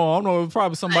cut a promo on. I don't know. It's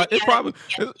probably somebody. You gotta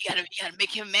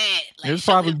make him mad. Like, it's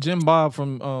probably Jim Bob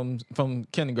from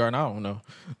kindergarten. I don't know.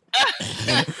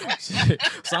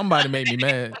 Somebody made me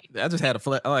mad. I just had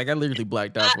I literally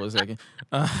blacked out for a second.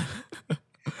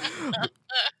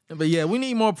 But yeah, we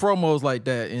need more promos like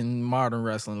that in modern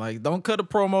wrestling. Like, don't cut a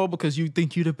promo because you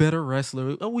think you're the better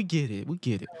wrestler. Oh, we get it.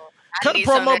 Cut a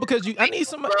promo because I need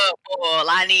somebody.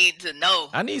 I need to know.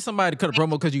 I need somebody to cut a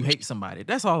promo because you hate somebody.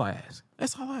 That's all I ask.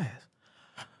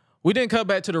 We didn't cut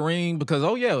back to the ring because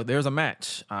there's a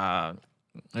match.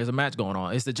 There's a match going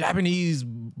on. It's the Japanese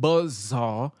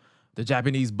Buzzsaw. The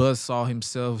Japanese Buzzsaw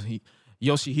himself,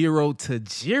 Yoshihiro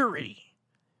Tajiri,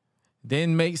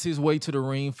 then makes his way to the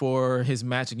ring for his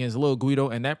match against Lil Guido.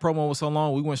 And that promo was so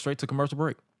long, we went straight to commercial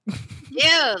break.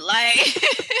 Yeah, like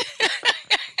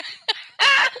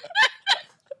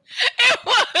it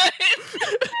was.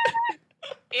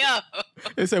 Yeah.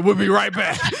 They said we'll be right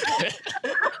back.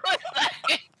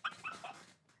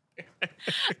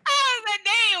 I was like,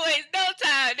 they ain't waste no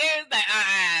time. They was like,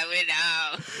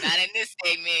 not in this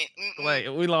segment. Like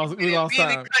we lost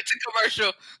time. Cut to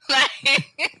commercial. Like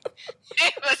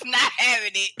it was not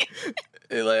having it.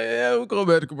 They're like, yeah, we'll go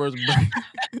back to commercial break.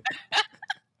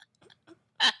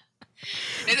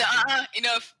 They said,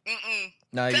 enough.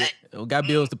 Nah, we got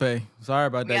bills to pay. Sorry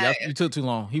about that. You took too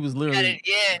long. He was literally.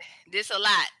 This a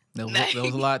lot. That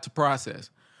was a lot to process.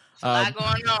 A lot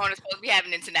going on. It's supposed to be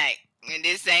happening tonight, and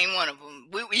this ain't one of them.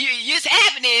 It's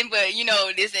happening, but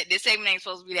this segment ain't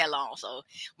supposed to be that long. So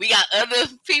we got other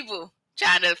people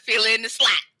trying to fill in the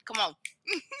slot. Come on.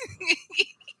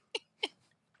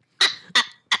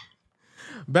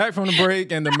 Back from the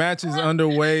break, and the match is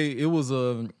underway. It was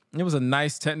a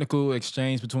nice technical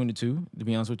exchange between the two, to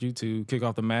be honest with you, to kick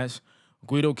off the match.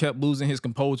 Guido kept losing his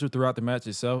composure throughout the match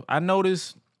itself. I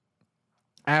noticed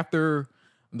after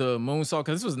the moonsault,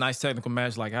 because this was a nice technical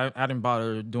match, like I didn't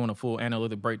bother doing a full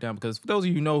analytic breakdown, because for those of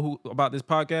you who know about this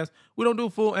podcast, we don't do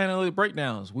full analytic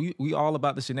breakdowns. We all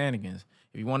about the shenanigans.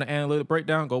 If you want an analytic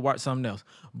breakdown, go watch something else.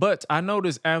 But I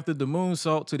noticed after the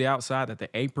moonsault to the outside that the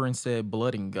apron said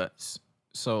blood and guts.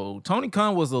 So Tony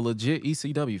Khan was a legit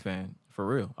ECW fan, for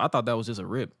real. I thought that was just a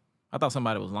rip. I thought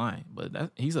somebody was lying,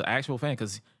 but he's an actual fan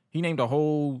because he named a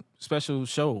whole special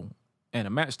show and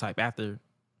a match type after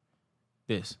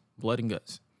this, blood and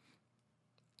guts.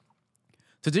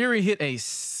 Tajiri hit a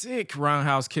sick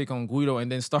roundhouse kick on Guido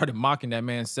and then started mocking that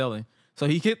man selling. So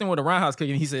he kicked him with a roundhouse kick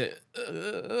and he said,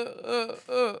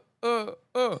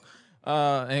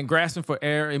 and grasping for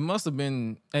air. It must have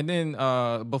been, and then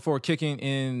before kicking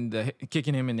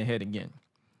him in the head again.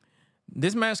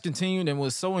 This match continued and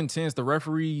was so intense. The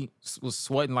referee was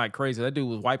sweating like crazy. That dude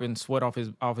was wiping sweat off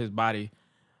his body,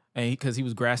 and because he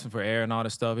was grasping for air and all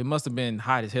this stuff. It must have been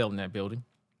hot as hell in that building.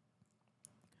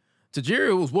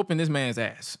 Tajiri was whooping this man's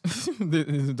ass this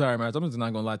entire match. I'm just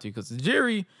not gonna lie to you, because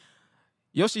Yoshihiro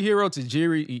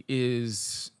Tajiri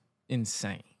is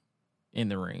insane in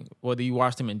the ring. Whether you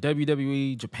watched him in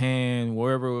WWE, Japan,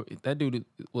 wherever, that dude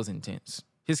was intense.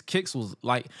 His kicks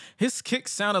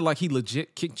sounded like he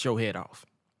legit kicked your head off.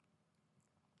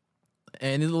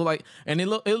 And it looked like, and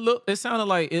it sounded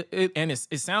like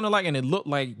and it looked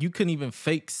like you couldn't even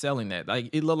fake selling that. Like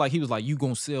it looked like he was like, you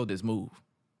gonna sell this move.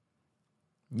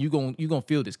 You gonna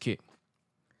feel this kick.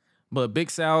 But Big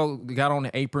Sal got on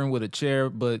the apron with a chair,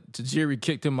 but Tajiri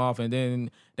kicked him off, and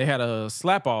then they had a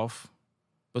slap off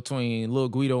between Lil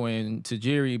Guido and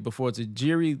Tajiri before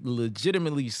Tajiri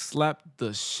legitimately slapped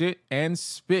the shit and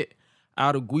spit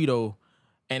out of Guido,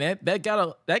 and that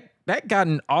got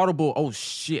an audible oh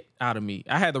shit out of me.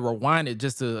 I had to rewind it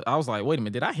I was like, wait a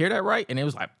minute, did I hear that right? And it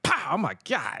was like, pow! I'm like,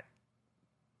 God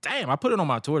damn! I put it on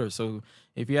my Twitter, so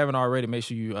if you haven't already, make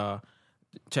sure you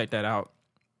check that out.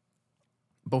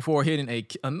 Before hitting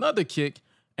another kick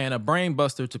and a brain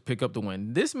buster to pick up the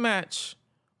win. This match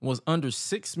was over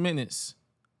 6 minutes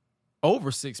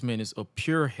of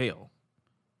pure hell,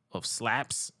 of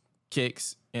slaps,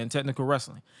 kicks, and technical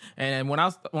wrestling. And when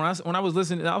I was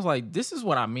listening, I was like, this is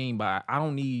what I mean by I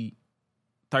don't need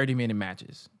 30-minute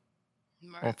matches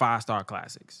or 5-star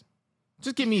classics.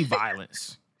 Just give me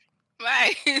violence.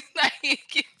 Right.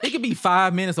 It could be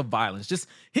 5 minutes of violence. Just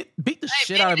beat the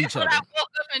shit out of each other. I woke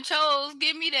up and chose.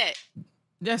 Give me that.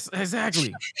 Yes,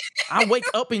 exactly. I wake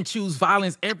up and choose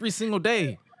violence every single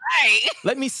day. Right.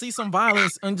 Let me see some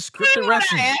violence, unscripted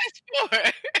wrestling.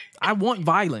 I want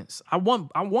violence. I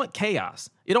want chaos.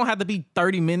 It don't have to be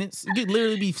 30 minutes. It could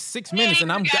literally be 6 minutes,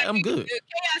 and I'm good.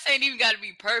 Chaos ain't even got to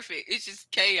be perfect. It's just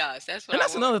chaos. That's what. And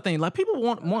that's another thing. Like people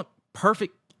want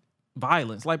perfect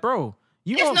violence. Like, bro,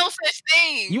 there's no such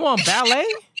thing. You want ballet?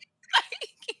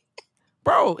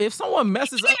 Bro, if someone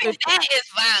messes up, that is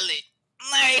violent.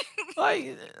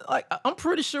 Like I'm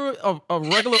pretty sure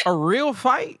a real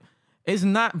fight is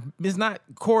not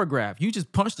choreographed. You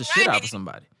just punch the shit out of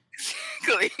somebody.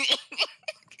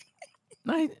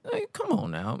 Like, come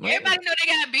on now, man. Everybody know they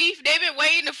got beef. They've been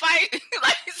waiting to fight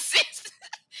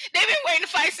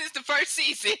since the first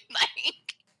season.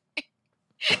 Like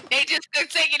they just couldn't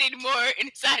take it anymore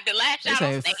and decided to lash out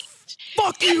on stage.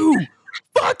 Fuck you!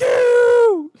 Fuck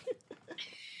you!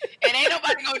 And ain't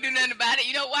nobody gonna do nothing about it.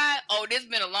 You know why? Oh, this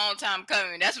been a long time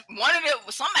coming. That's one of them.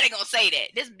 Somebody gonna say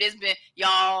that. This been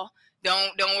y'all.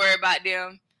 Don't worry about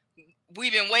them.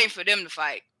 We've been waiting for them to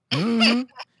fight. Mm-hmm.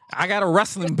 I got a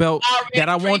wrestling belt that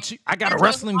I want you. I got a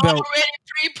wrestling belt already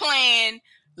pre-planned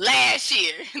last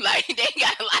year. Like they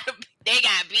got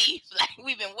beef. Like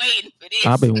we've been waiting for this.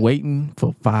 I've been waiting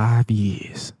for 5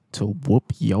 years to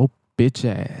whoop your bitch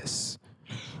ass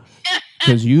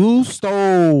because you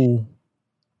stole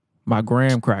my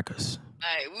graham crackers.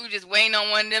 Like we were just waiting on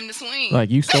one of them to swing. Like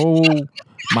you stole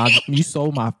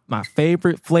my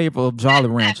favorite flavor of Jolly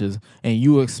Ranchers, and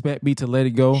you expect me to let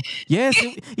it go? Yes,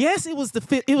 it was the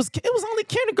fit. It was only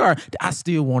kindergarten. I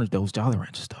still wanted those Jolly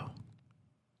Ranchers though.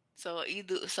 So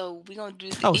we gonna do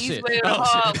the easy way or the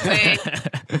hard way.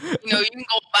 You can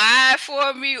go buy it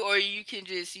for me, or you can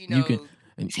just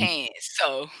hands.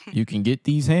 So you can get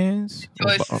these hands.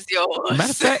 Choice is yours.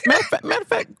 Matter of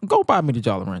fact, go buy me the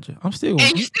Jolly Rancher. I'm still gonna.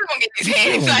 And you still gonna get these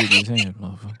hands. Get these hands,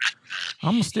 motherfucker.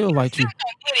 I'm still like you.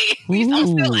 I'm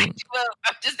still like you.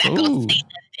 I'm just not gonna say nothing.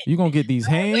 You gonna get these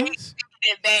hands?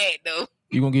 That bad though.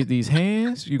 You gonna get these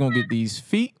hands? You gonna get these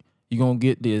feet? You gonna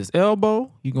get this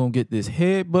elbow? You gonna get this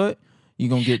headbutt? You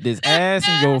gonna get this ass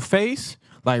in your face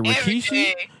like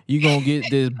Rikishi? You gonna get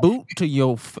this boot to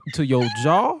your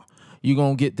jaw? You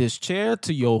gonna get this chair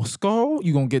to your skull?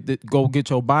 You gonna go get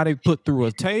your body put through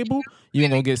a table? You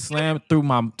gonna get slammed through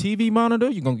my TV monitor?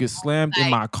 You gonna get slammed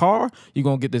in my car? You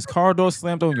gonna get this car door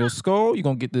slammed on your skull? You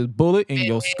gonna get this bullet in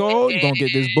your skull? You gonna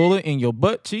get this bullet in your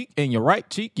butt cheek, and your right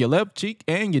cheek, your left cheek,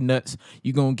 and your nuts?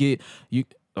 You gonna get you.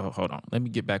 Oh, hold on. Let me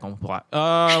get back on the plot.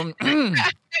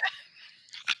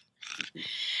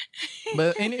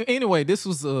 But anyway, this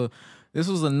was a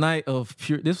night of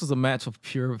pure. This was a match of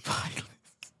pure violence.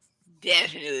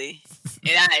 Definitely,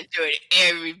 and I enjoyed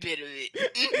every bit of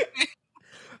it.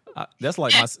 That's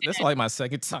like my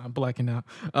second time blacking out.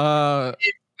 For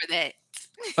that.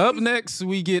 Up next,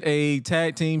 we get a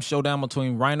tag team showdown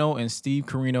between Rhino and Steve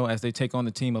Corino as they take on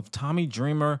the team of Tommy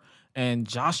Dreamer and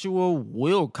Joshua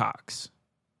Wilcox.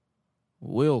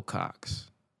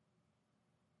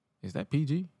 Is that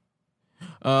PG?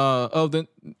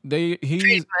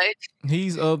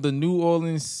 He's of the New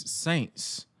Orleans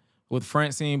Saints with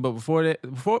Francine. But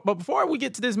before we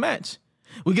get to this match,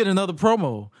 we get another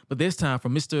promo, but this time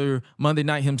from Mr. Monday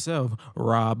Night himself,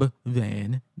 Rob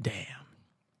Van Dam.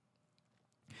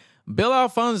 Bill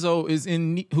Alfonso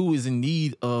who is in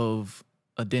need of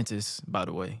a dentist, by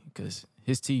the way, because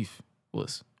his teeth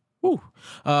was woo.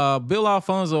 Bill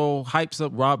Alfonso hypes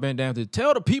up Rob Van Dam to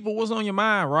tell the people what's on your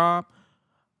mind, Rob.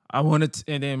 And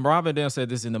then Rob Van Dam said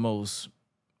this in the most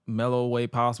mellow way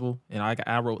possible, and I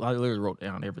literally wrote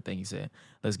down everything he said.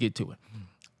 Let's get to it.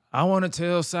 I want to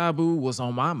tell Sabu what's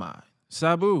on my mind.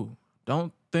 Sabu,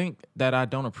 don't think that I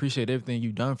don't appreciate everything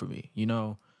you've done for me.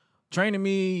 Training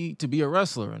me to be a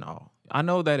wrestler and all. I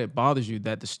know that it bothers you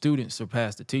that the student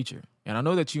surpassed the teacher, and I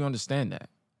know that you understand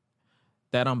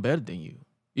that I'm better than you.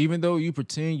 Even though you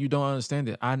pretend you don't understand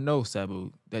it, I know,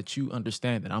 Sabu, that you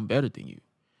understand that I'm better than you.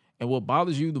 And what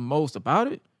bothers you the most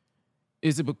about it,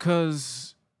 is it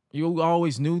because you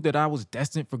always knew that I was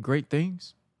destined for great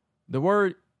things? The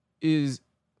word is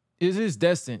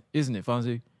destined, isn't it,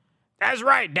 Fonzie? That's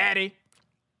right, Daddy.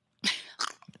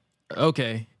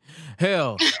 Okay.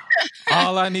 Hell,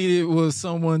 all I needed was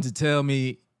someone to tell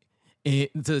me,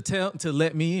 to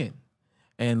let me in.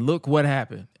 And look what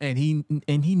happened. And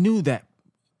he knew that.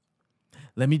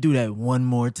 Let me do that one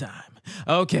more time.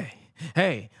 Okay.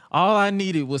 Hey, all I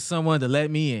needed was someone to let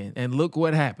me in, and look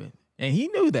what happened. And he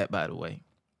knew that, by the way.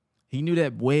 He knew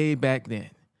that way back then.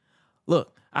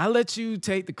 Look, I let you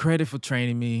take the credit for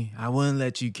training me. I wouldn't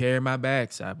let you carry my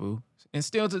bag, Sabu. And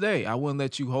still today, I wouldn't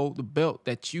let you hold the belt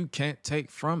that you can't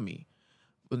take from me.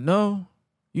 But no,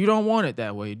 you don't want it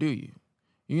that way, do you?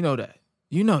 You know that.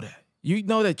 You know that. You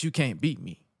know that you can't beat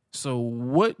me. So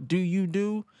what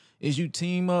do? is you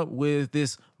team up with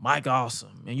this Mike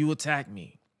Awesome and you attack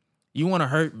me. You want to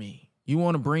hurt me. You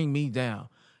want to bring me down.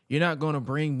 You're not going to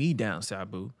bring me down,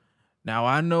 Sabu. Now,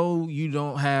 I know you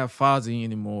don't have Fonzie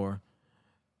anymore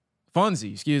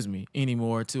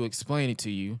to explain it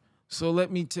to you. So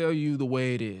let me tell you the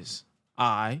way it is.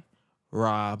 I,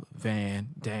 Rob Van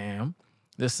Dam,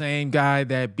 the same guy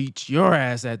that beat your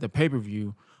ass at the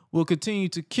pay-per-view, will continue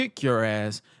to kick your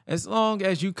ass as long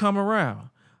as you come around.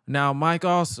 Now, Mike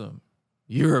Awesome,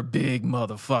 you're a big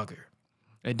motherfucker.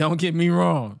 And don't get me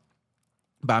wrong.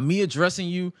 By me addressing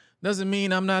you doesn't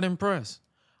mean I'm not impressed.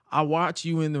 I watch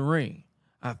you in the ring.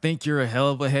 I think you're a hell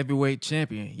of a heavyweight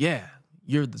champion. Yeah,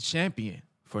 you're the champion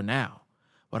for now.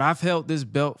 But I've held this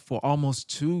belt for almost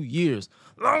 2 years.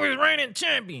 Longest reigning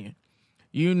champion.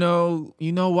 You know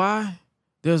why?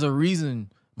 There's a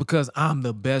reason, because I'm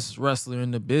the best wrestler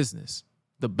in the business.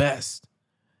 The best.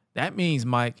 That means,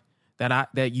 Mike,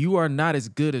 that you are not as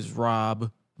good as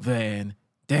Rob Van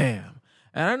Dam.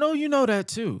 And I know you know that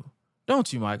too.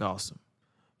 Don't you, Mike Awesome?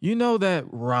 You know that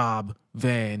Rob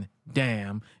Van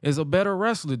Dam is a better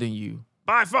wrestler than you.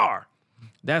 By far.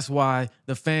 That's why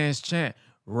the fans chant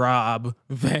Rob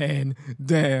Van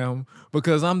Dam,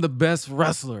 because I'm the best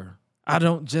wrestler. I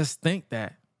don't just think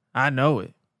that. I know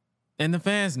it. And the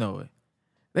fans know it.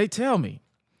 They tell me,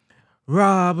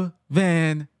 Rob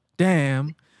Van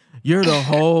Dam, you're the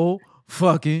whole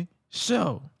fucking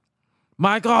show.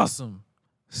 Mike Awesome,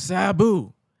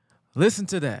 Sabu, listen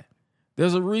to that.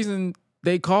 There's a reason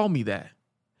they call me that.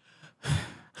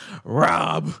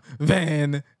 Rob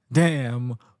Van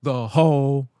Dam, the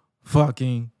whole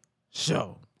fucking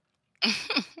show.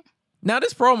 Now,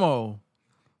 this promo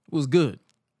was good.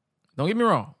 Don't get me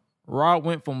wrong. Rob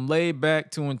went from laid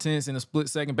back to intense in a split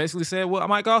second. Basically said what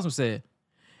Mike Awesome said.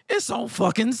 It's on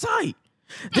fucking sight.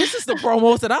 This is the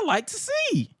promos that I like to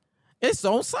see. It's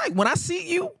on sight. When I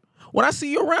see you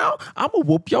around, I'm going to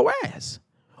whoop your ass.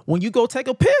 When you go take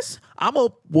a piss, I'm going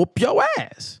to whoop your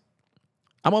ass.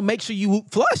 I'm going to make sure you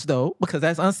flush, though, because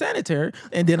that's unsanitary,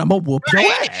 and then I'm going to whoop your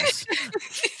ass.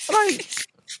 Like,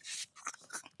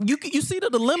 you see the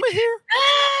dilemma here?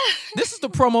 This is the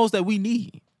promos that we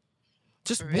need.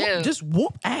 Just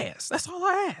whoop ass. That's all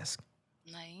I ask.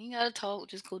 Like, you ain't got to talk.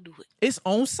 Just go do it. It's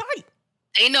on site.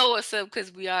 They know what's up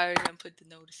because we already done put the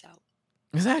notice out.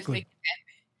 Exactly.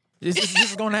 This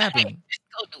is going to happen. Just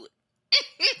go do it.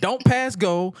 Don't pass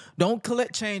go. Don't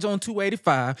collect change on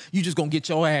 285. You just going to get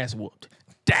your ass whooped.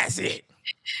 That's it.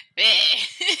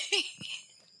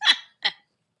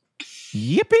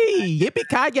 Yippee.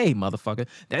 Yippee-ki-yay, motherfucker.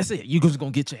 That's it. You just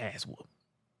going to get your ass whooped.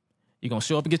 You're going to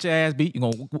show up and get your ass beat. You're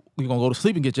going to go to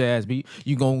sleep and get your ass beat.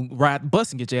 You're going to ride the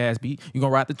bus and get your ass beat. You're going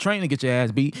to ride the train and get your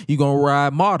ass beat. You're going to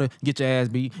ride MARTA, get your ass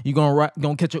beat. You're going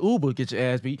to catch an Uber, get your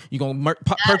ass beat. You're going to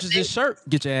purchase this shirt,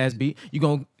 get your ass beat. You're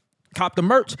going to cop the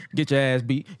merch, get your ass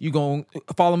beat. You're going to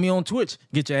follow me on Twitch,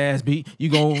 get your ass beat.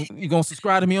 You're going to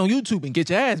subscribe to me on YouTube and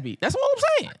get your ass beat. That's what I'm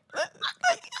saying.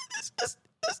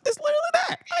 It's literally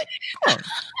that. Like, come on.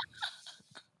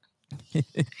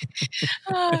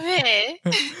 Oh,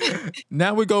 man.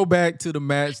 Now we go back to the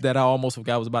match that I almost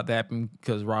forgot was about to happen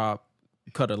because Rob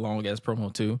cut a long ass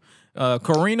promo too.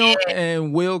 Corino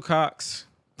and Will Cox.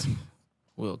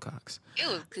 Will Cox. It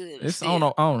was good. I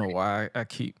don't know why I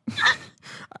keep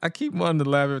wanting to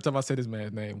laugh every time I say this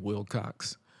man's name, Will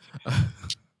Cox.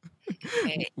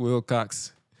 Will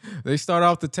Cox. They start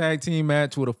off the tag team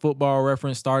match with a football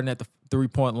reference starting at the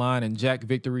 3-point line and Jack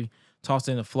Victory tossed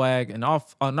in a flag, an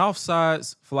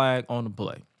offsides flag on the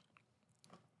play.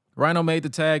 Rhino made the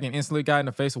tag and instantly got in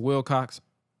the face of Will Cox.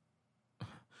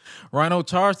 Rhino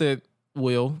charged at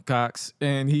Will Cox,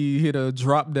 and he hit a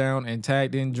drop down and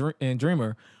tagged in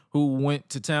Dreamer, who went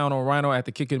to town on Rhino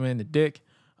after kicking him in the dick.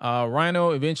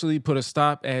 Rhino eventually put a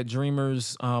stop at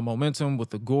Dreamer's momentum with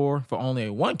the gore for only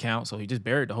a 1 count, so he just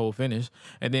buried the whole finish.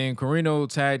 And then Corino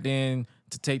tagged in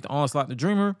to take the onslaught to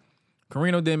Dreamer.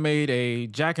 Corino then made a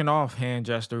jacking off hand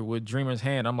gesture with Dreamer's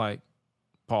hand. I'm like,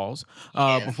 pause.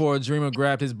 Before Dreamer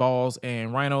grabbed his balls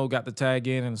and Rhino got the tag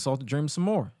in and assaulted Dreamer some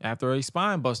more after a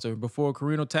spine buster before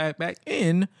Corino tagged back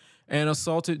in and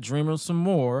assaulted Dreamer some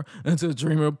more until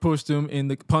Dreamer punched him in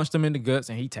the guts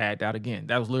and he tagged out again.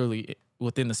 That was literally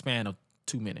within the span of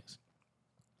 2 minutes.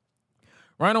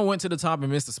 Rhino went to the top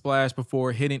and missed a splash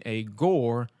before hitting a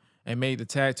gore and made the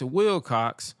tag to Will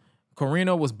Cox.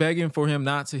 Corino was begging for him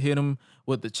not to hit him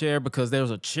with the chair because there was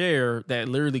a chair that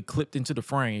literally clipped into the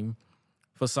frame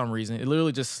for some reason. It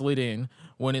literally just slid in.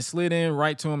 When it slid in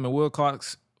right to him, and Will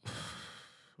Cox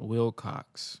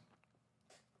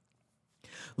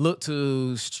looked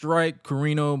to strike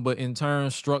Corino, but in turn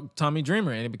struck Tommy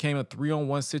Dreamer, and it became a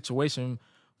 3-on-1 situation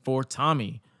for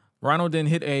Tommy. Rhino then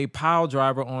hit a pile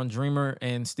driver on Dreamer,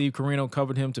 and Steve Corino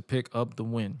covered him to pick up the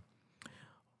win.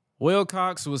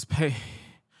 Wilcox was paid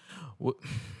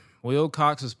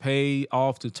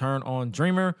off to turn on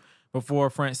Dreamer before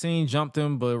Francine jumped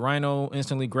him, but Rhino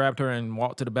instantly grabbed her and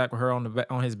walked to the back with her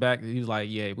on his back. He was like,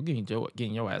 "Yeah, we're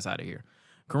getting your ass out of here."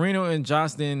 Corino and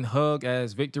Josh then hug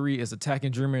as Victory is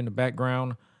attacking Dreamer in the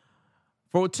background.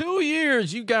 For 2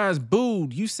 years, you guys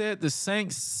booed. You said the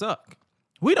Saints suck.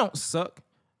 We don't suck.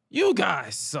 You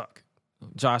guys suck,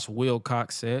 Josh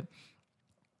Wilcox said.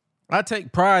 I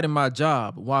take pride in my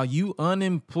job while you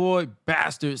unemployed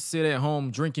bastards sit at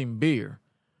home drinking beer.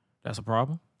 That's a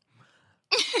problem.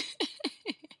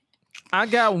 I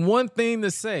got one thing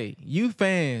to say. You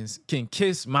fans can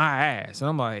kiss my ass. And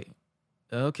I'm like,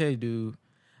 okay, dude.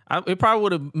 It probably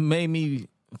would have made me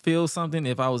feel something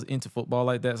if I was into football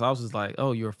like that. So I was just like,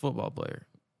 oh, you're a football player.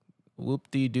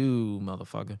 Whoop-de-doo,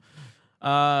 motherfucker.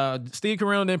 Steve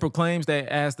Carell then proclaims that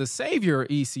as the savior of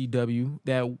ECW,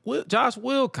 that Josh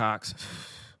Wilcox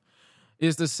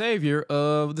is the savior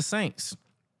of the Saints.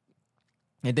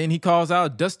 And then he calls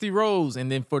out Dusty Rhodes.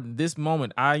 And then for this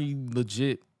moment, I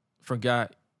legit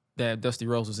forgot that Dusty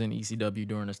Rhodes was in ECW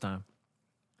during this time.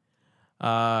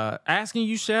 Asking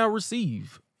you shall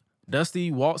receive.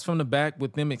 Dusty walks from the back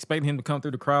with them expecting him to come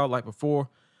through the crowd like before,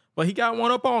 but he got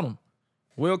one up on him.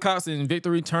 Wilcox and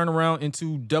Victory turn around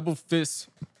into double fists,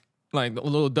 like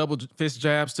little double fist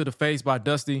jabs to the face by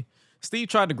Dusty. Steve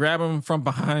tried to grab him from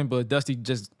behind, but Dusty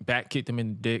just back kicked him in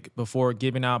the dick before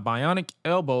giving out bionic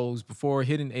elbows before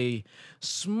hitting a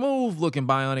smooth-looking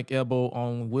bionic elbow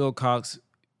on Wilcox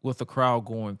with the crowd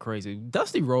going crazy.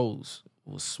 Dusty Rhodes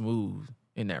was smooth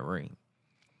in that ring.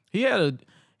 He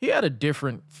had a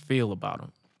different feel about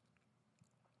him.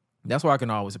 That's why I can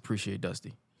always appreciate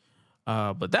Dusty.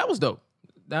 But that was dope.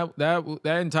 That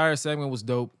entire segment was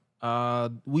dope.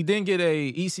 We didn't get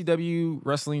a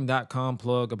ECWWrestling.com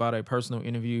plug about a personal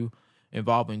interview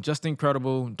involving Just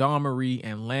Incredible, Dawn Marie,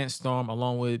 and Lance Storm,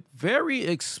 along with very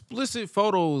explicit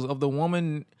photos of the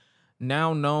woman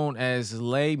now known as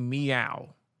Lay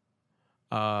Meow.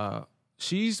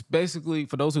 She's basically,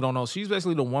 for those who don't know, she's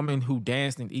basically the woman who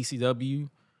danced in ECW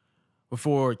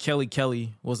before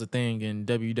Kelly was a thing in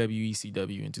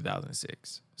WWECW in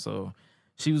 2006. So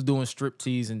she was doing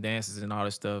striptease and dances and all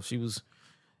this stuff. She was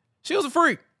a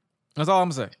freak. That's all I'm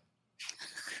gonna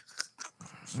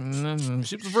say.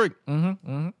 She was a freak.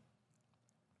 And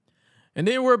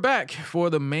then we're back for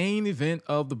the main event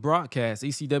of the broadcast.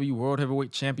 ECW World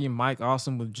Heavyweight Champion Mike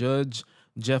Awesome with Judge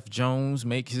Jeff Jones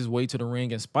makes his way to the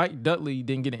ring, and Spike Dudley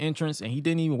didn't get an entrance, and he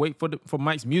didn't even wait for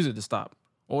Mike's music to stop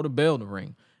or the bell to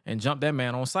ring and jump that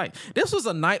man on site. This was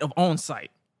a night of on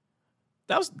site.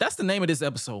 That's the name of this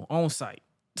episode, on site.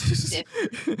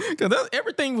 Because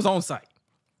everything was on site.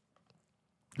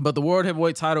 But the World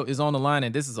Heavyweight title is on the line,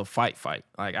 and this is a fight.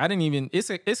 Like,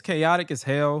 it's chaotic as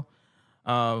hell.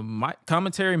 My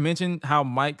commentary mentioned how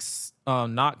Mike's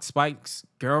knocked Spike's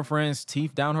girlfriend's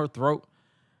teeth down her throat.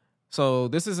 So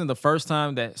this isn't the first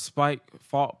time that Spike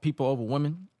fought people over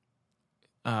women.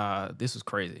 This was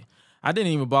crazy. I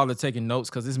didn't even bother taking notes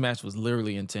because this match was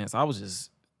literally intense. I was just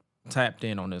tapped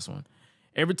in on this one.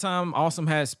 Every time Awesome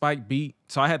had Spike beat,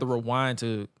 so I had to rewind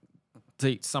to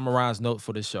summarize notes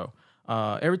for this show.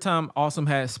 Every time Awesome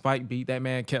had Spike beat, that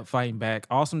man kept fighting back.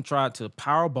 Awesome tried to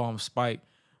powerbomb Spike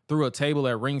through a table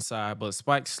at ringside, but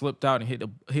Spike slipped out and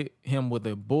hit him with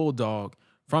a bulldog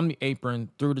from the apron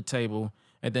through the table.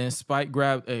 And then Spike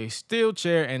grabbed a steel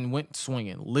chair and went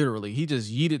swinging. Literally, he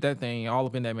just yeeted that thing all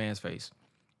up in that man's face.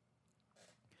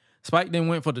 Spike then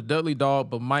went for the Dudley Dog,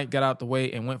 but Mike got out the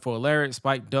way and went for a lariat.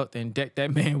 Spike ducked and decked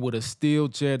that man with a steel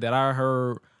chair that I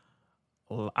heard.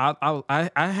 I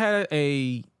had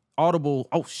a audible,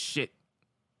 oh shit,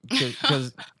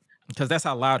 because that's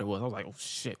how loud it was. I was like, oh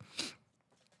shit.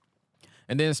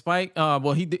 And then Spike,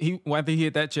 after he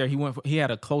hit that chair, he had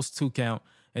a close 2 count.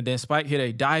 And then Spike hit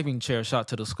a diving chair shot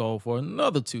to the skull for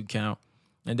another 2 count.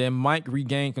 And then Mike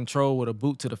regained control with a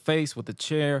boot to the face with the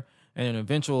chair and an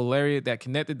eventual lariat that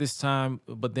connected this time.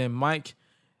 But then Mike,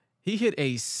 he hit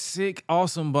a sick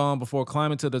awesome bomb before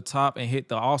climbing to the top and hit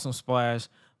the awesome splash.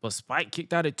 But Spike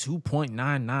kicked out at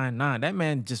 2.999. That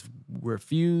man just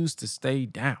refused to stay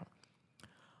down.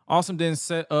 Awesome then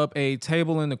set up a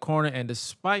table in the corner, and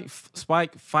despite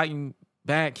Spike fighting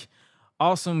back,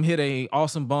 Awesome hit a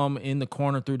awesome bomb in the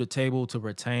corner through the table to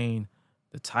retain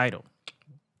the title.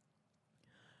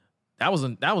 That was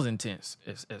intense.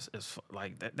 It's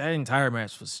like that entire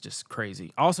match was just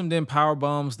crazy. Awesome then power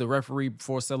bombs the referee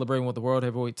before celebrating with the World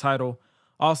Heavyweight title.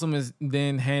 Awesome is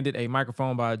then handed a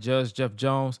microphone by Judge Jeff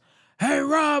Jones. Hey,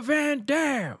 Rob Van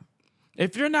Dam,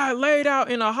 If you're not laid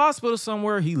out in a hospital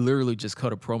somewhere, he literally just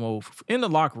cut a promo in the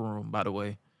locker room, by the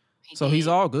way. So he's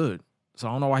all good. So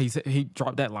I don't know why he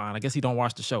dropped that line. I guess he don't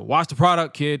watch the show. Watch the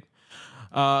product, kid.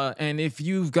 And if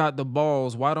you've got the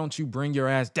balls, why don't you bring your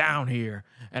ass down here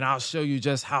and I'll show you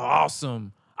just how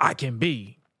awesome I can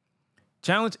be.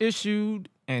 Challenge issued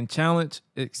and challenge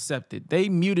accepted. They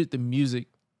muted the music,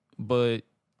 but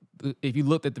if you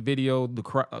looked at the video, the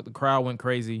crowd went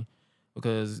crazy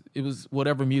because it was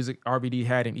whatever music RVD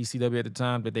had in ECW at the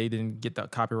time that they didn't get the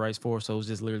copyrights for, so it was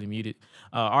just literally muted.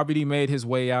 RVD made his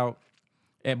way out,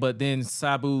 but then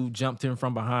Sabu jumped in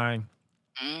from behind.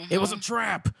 It was a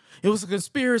trap. It was a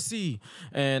conspiracy.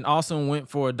 And Austin went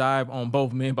for a dive on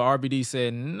both men, but RVD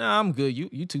said, nah, I'm good.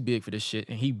 You too big for this shit.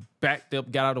 And he backed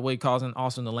up, got out of the way, causing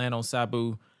Austin to land on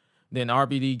Sabu. Then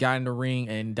RVD got in the ring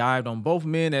and dived on both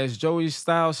men as Joey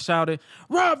Styles shouted,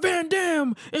 Rob Van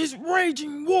Dam is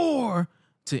raging war,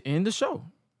 to end the show.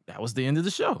 That was the end of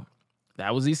the show.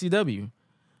 That was ECW.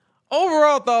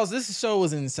 Overall thoughts, this show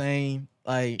was insane.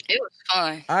 Like, it was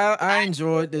fun. I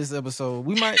enjoyed this episode.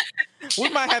 We might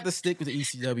have to stick with the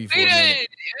ECW for a minute.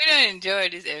 We didn't enjoy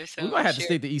this episode. We might have to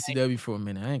stick to ECW for a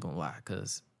minute. I ain't gonna lie,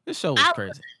 because this show was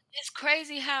crazy. It's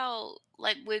crazy how,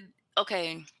 like,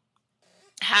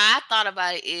 how I thought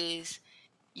about it is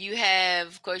you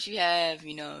have,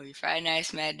 you know, your Friday Night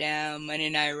SmackDown, Monday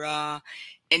Night Raw,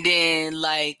 and then,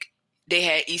 like, they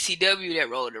had ECW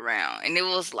that rolled around. And it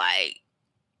was like,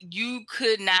 you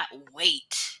could not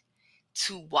wait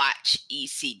to watch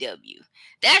ECW.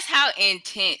 That's how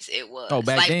intense it was. Oh,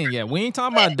 back then, yeah. We ain't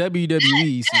talking about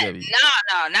WWE ECW.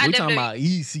 No, not we WWE. Talking about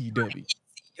ECW.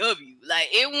 ECW. Like,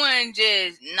 it wasn't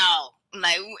just,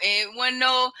 like, it wasn't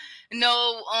how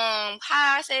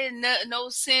I say, no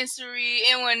sensory.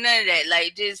 It wasn't none of that.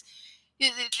 Like, just,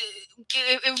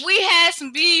 if we had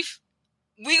some beef,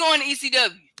 we going to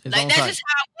ECW. It's like, that's site. just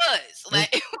how it was.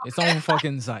 Like, it's on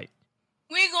fucking site.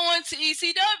 We going to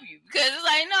ECW because it's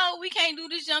like, no, we can't do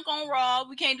this junk on Raw.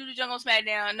 We can't do the junk on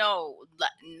SmackDown. No.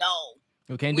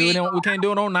 We can't do it. We can't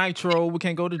do it on Nitro. We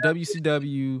can't go to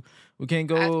WCW. We can't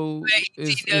go.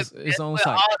 It's on site.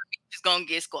 All the beef is gonna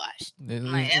get squashed.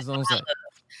 It's on site.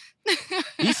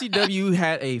 ECW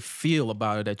had a feel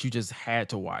about it that you just had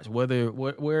to watch,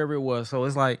 wherever it was. So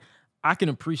it's like I can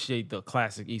appreciate the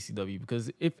classic ECW because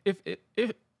if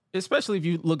especially if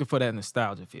you're looking for that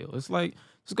nostalgia feel, it's like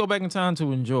just go back in time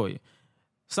to enjoy it.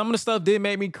 Some of the stuff did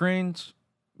make me cringe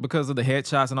because of the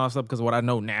headshots and all stuff because of what I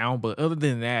know now. But other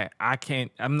than that,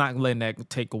 I'm not letting that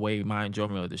take away my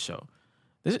enjoyment of the show.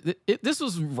 This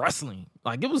was wrestling.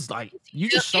 Like, it was like you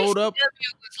just showed up. ECW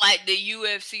was like the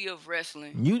UFC of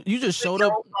wrestling. You just showed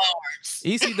up.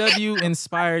 ECW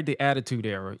inspired the Attitude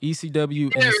Era.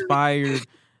 ECW inspired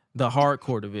the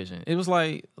hardcore division. It was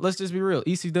like, let's just be real.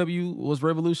 ECW was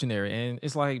revolutionary, and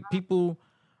it's like people.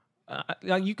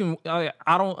 Like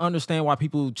I don't understand why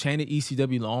people chanted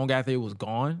ECW long after it was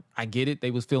gone. I get it;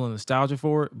 they was feeling nostalgia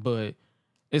for it, but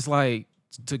it's like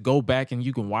to go back and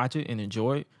you can watch it and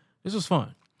enjoy it. This was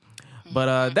fun.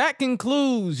 But that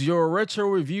concludes your retro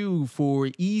review for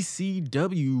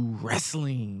ECW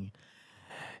Wrestling.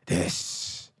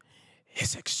 This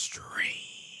is extreme.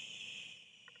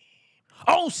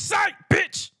 Oh, sight,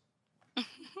 bitch!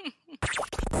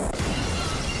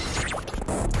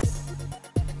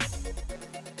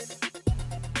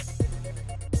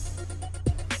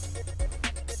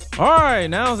 All right,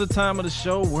 now's the time of the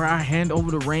show where I hand over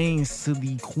the reins to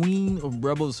the Queen of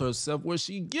Rebels herself, where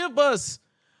she give us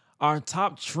our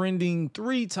top trending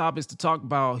 3 topics to talk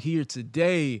about here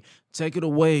today. Take it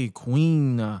away,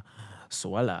 Queen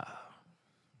Suela.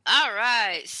 All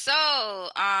right, so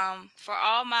for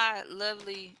all my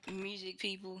lovely music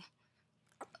people,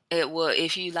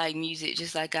 if you like music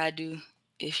just like I do,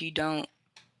 if you don't,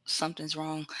 something's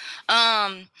wrong.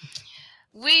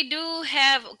 We do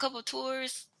have a couple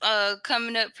tours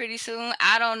coming up pretty soon.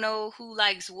 I don't know who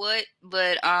likes what,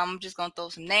 but I'm just gonna throw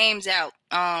some names out.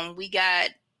 We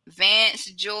got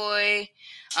Vance Joy.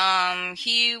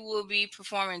 He will be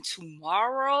performing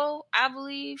tomorrow, I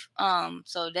believe.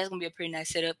 So that's gonna be a pretty nice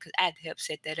setup because I had to help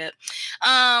set that up.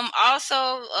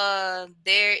 Also,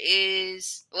 there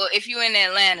is, well, if you're in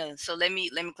Atlanta, so let me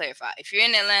clarify. If you're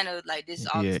in Atlanta, like, this is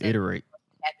all the stuff iterate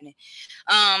happening.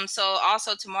 So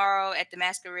also tomorrow at the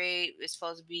Masquerade, it's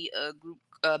supposed to be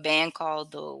a band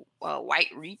called the White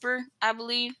Reaper, I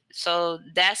believe. So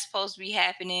that's supposed to be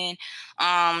happening.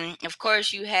 Of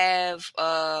course, you have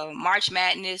March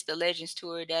Madness, the Legends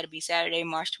Tour. That'll be Saturday,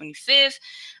 March 25th.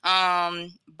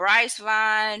 Bryce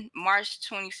Vine, March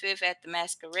 25th at the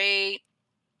Masquerade.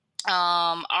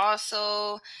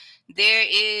 Also, there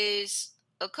is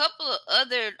a couple of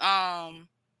other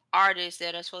artists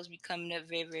that are supposed to be coming up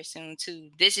very, very soon too.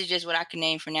 This is just what I can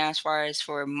name for now as far as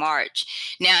for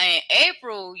March. Now in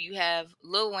April, you have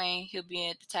Lil Wayne. He'll be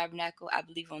at the Tabernacle, I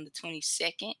believe, on the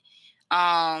 22nd.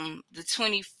 The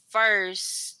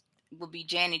 21st will be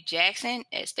Janet Jackson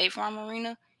at State Farm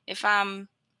Arena. If I'm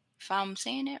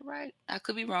saying that right, I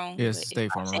could be wrong. Yes,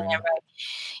 State Farm Arena. Right.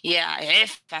 Yeah,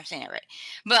 if I'm saying it right.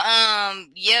 But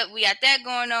yeah, we got that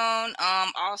going on.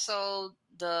 Also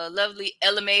the lovely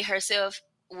Ella Mai herself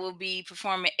will be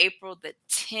performing April the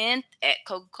 10th at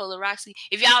Coca-Cola Roxy.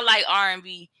 If y'all like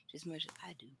R&B as much as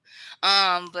I do.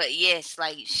 But yes,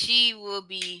 like she will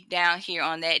be down here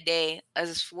on that day,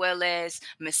 as well as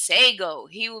Masego.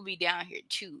 He will be down here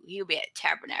too. He'll be at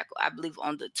Tabernacle, I believe,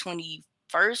 on the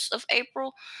 21st of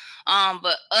April.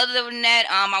 But other than that,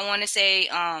 I want to say,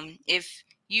 if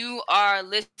you are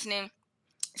listening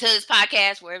to this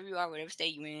podcast, wherever you are, whatever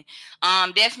state you're in,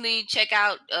 definitely check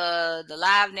out the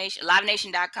Live Nation,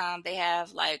 livenation.com. They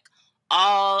have like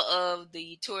all of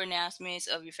the tour announcements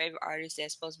of your favorite artists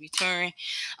that's supposed to be touring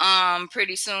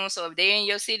pretty soon. So if they're in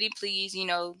your city, please,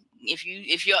 if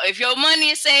your money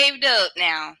is saved up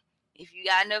now, if you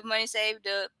got enough money saved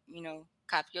up,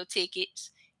 copy your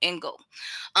tickets and go.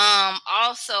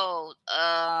 Also,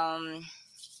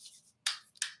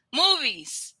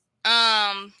 movies.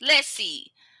 Let's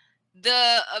see.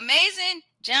 The Amazing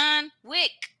John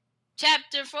Wick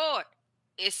Chapter 4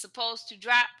 is supposed to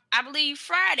drop, I believe,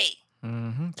 Friday.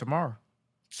 Tomorrow.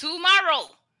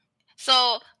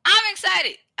 So I'm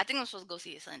excited. I think I'm supposed to go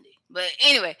see it Sunday. But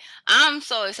anyway, I'm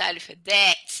so excited for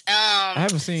that. I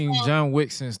haven't seen John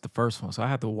Wick since the first one, so I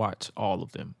have to watch all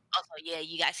of them. Also, yeah,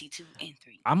 you got to see 2 and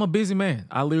 3. I'm a busy man.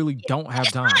 I literally don't have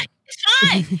time. It's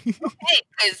fine. Okay,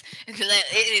 because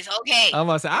it is okay. I'm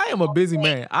about to say, I am a busy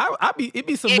man. It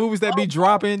be some movies that be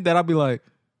dropping that I'll be like,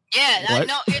 yeah, what?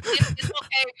 No, it's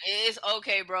okay. It's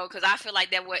okay, bro. Because I feel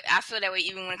like that way. I feel that way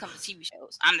even when it comes to TV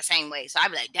shows. I'm the same way. So I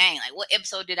be like, dang, like what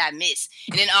episode did I miss?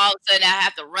 And then all of a sudden I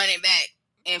have to run it back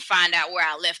and find out where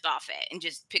I left off at and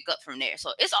just pick up from there.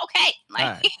 So it's okay. Like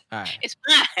all right. It's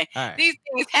fine. Right. These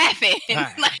things happen.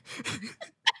 Right. Like,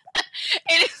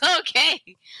 and it's okay.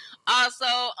 Also,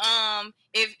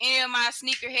 if any of my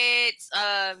sneakerheads,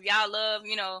 y'all love,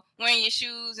 wearing your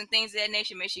shoes and things of that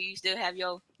nature, make sure you still have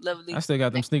your lovely. I still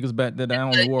got them sneakers back that I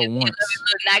only wore once.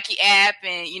 Nike app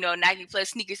and Nike Plus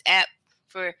Sneakers app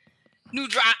for new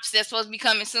drops that's supposed to be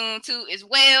coming soon too as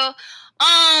well.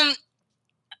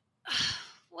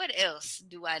 What else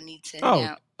do I need to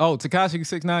announce? Oh, Tekashi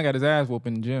 6ix9ine got his ass whooped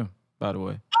in the gym, by the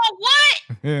way. Oh,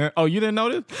 what? Yeah. Oh, you didn't know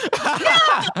this?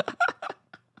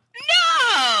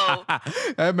 No.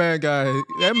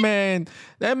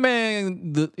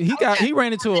 He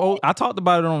ran into I talked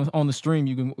about it on the stream.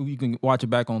 You can watch it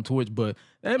back on Twitch, but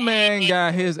that man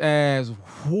got his ass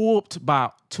whooped by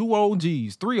 3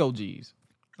 OGs.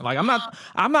 Like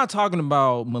I'm not talking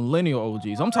about millennial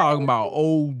OGs. I'm talking about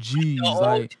OGs.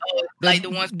 Like the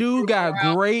ones dude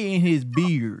got gray in his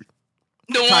beard.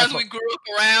 The ones we grew up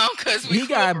around because he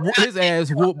got his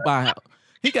ass whooped by.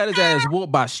 He got his ass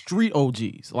whooped by street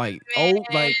OGs. When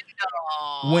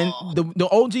the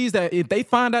OGs that if they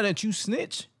find out that you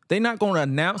snitch, they're not going to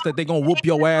announce that they're going to whoop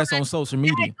your ass on social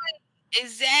media.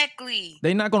 Exactly.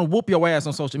 They're not going to whoop your ass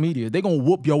on social media. They're going to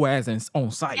whoop your ass on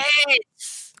site.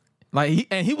 Yes.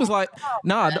 He was like,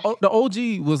 nah, the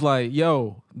OG was like,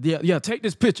 yo, yeah, take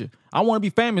this picture. I want to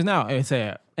be famous now.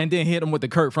 And then hit him with the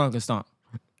Kurt Frankenstein.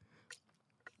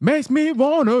 Makes me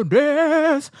wanna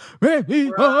dance, make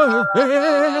me wanna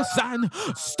dance, and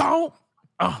stomp.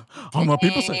 All my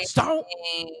people say stomp.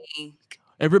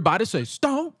 Everybody say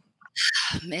stomp.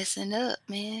 Messing up,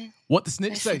 man. What the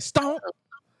snitch say stomp.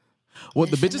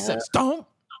 What the bitches say stomp.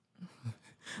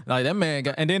 Like that man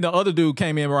got, and then the other dude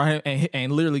came in right here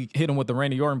and literally hit him with the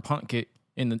Randy Orton punt kick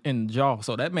in the jaw.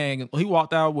 So that man, he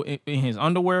walked out in his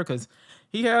underwear because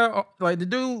he had the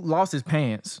dude lost his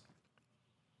pants.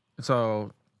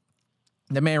 So.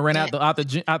 The man ran out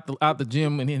the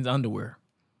gym in his underwear.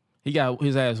 He got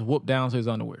his ass whooped down to his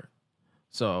underwear.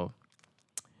 So,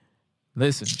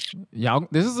 listen, y'all.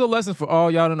 This is a lesson for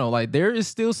all y'all to know. Like there is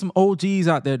still some OGs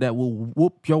out there that will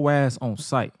whoop your ass on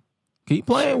sight. Keep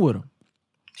playing with them.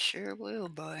 Sure will,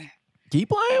 boy. Keep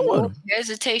playing with them. No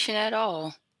hesitation at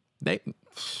all. They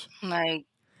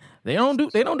don't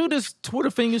do this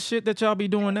Twitter finger shit that y'all be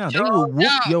doing now. They will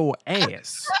whoop your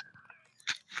ass.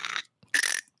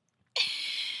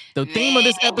 The theme of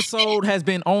this episode has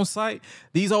been on site.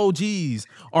 These OGs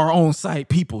are on site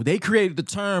people. They created the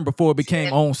term before it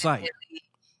became on site.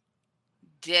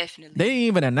 Definitely. They didn't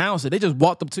even announce it. They just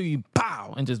walked up to you,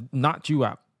 pow, and just knocked you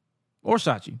out. Or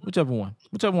shot you. Whichever one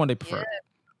they prefer.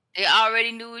 They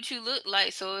already knew what you looked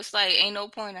like, so it's like ain't no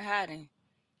point in hiding.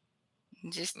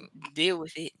 Just deal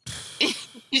with it.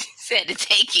 You just had to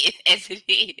take it as it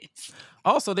is.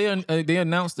 Also, they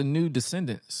announced the new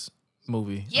Descendants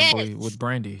movie, I believe, with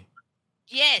Brandy.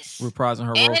 Yes. Reprising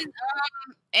her role.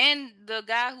 And the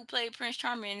guy who played Prince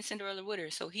Charming in Cinderella with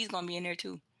her, so he's gonna be in there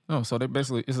too. Oh, so they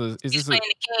basically is this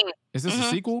a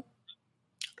sequel?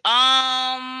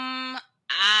 I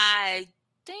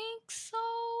think so.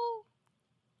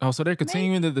 Oh, so they're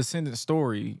continuing the Descendant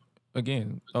story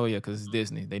again. Oh yeah, because it's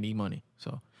Disney. They need money,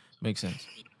 so makes sense.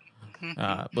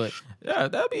 But yeah,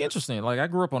 that'd be interesting. Like I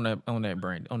grew up on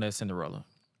that Cinderella.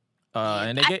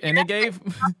 And they gave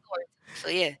so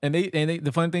yeah. And they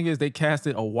the funny thing is they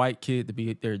casted a white kid to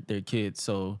be their kid.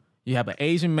 So you have an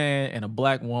Asian man and a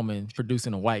black woman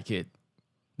producing a white kid.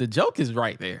 The joke is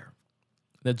right there.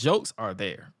 The jokes are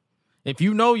there. If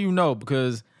you know, you know,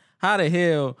 because how the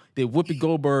hell did Whoopi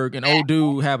Goldberg and old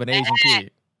dude have an Asian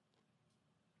kid?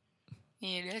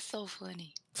 Yeah, that's so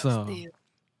funny. So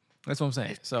that's what I'm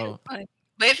saying. So, but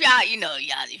if y'all, you know.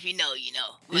 But, if you know,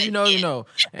 you know.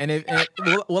 And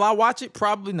will I watch it?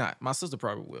 Probably not. My sister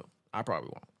probably will. I probably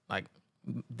won't. Like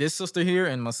this sister here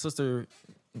and my sister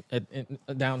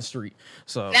down the street.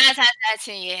 So 9 times out of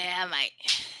 10, yeah, I might.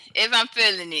 If I'm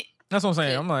feeling it. That's what I'm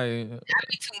saying. I'm like, I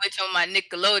be too much on my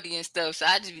Nickelodeon stuff, so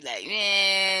I just be like,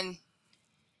 man,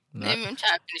 I'm trying to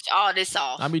finish all this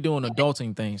off. I be doing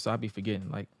adulting things, so I be forgetting.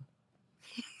 Like,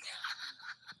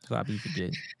 so I be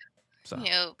forgetting. So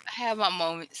I have my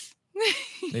moments.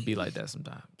 They be like that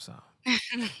sometimes. So,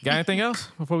 got anything else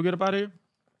before we get up out of here?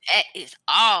 That is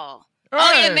all.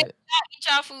 Right. Yeah, make sure y'all eat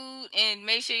y'all food and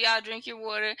make sure y'all drink your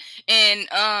water and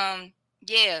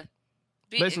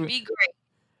be great.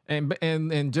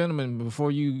 And gentlemen,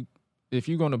 if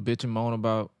you're gonna bitch and moan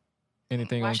about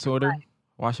anything on Twitter,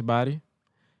 wash your body,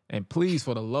 and please,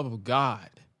 for the love of God,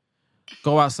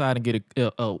 go outside and get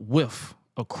a whiff,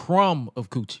 a crumb of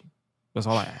coochie. That's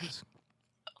all I ask.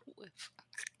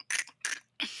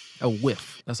 A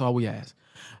whiff. That's all we ask.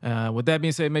 With that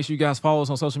being said, make sure you guys follow us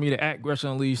on social media at Gresh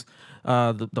Unleashed,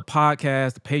 the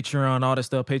podcast, the Patreon, all that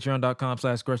stuff,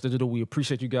 patreon.com/GreshDigital. We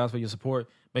appreciate you guys for your support.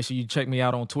 Make sure you check me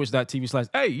out on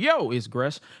twitch.tv/hey, it's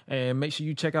Gresh. And make sure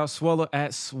you check out Swella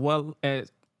at Swella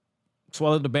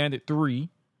the Bandit 3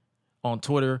 on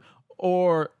Twitter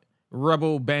or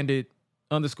Rebel Bandit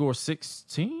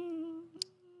 _16.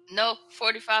 No,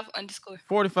 45 _.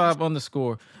 45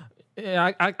 _.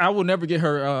 Yeah, I will never get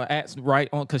her ads right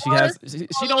on because she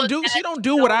don't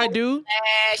do what I do.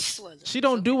 She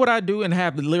don't do what I do and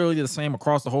have literally the same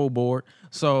across the whole board.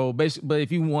 So basically, but if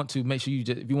you want to, make sure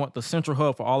if you want the central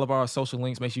hub for all of our social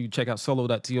links, make sure you check out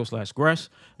solo.to/Gresh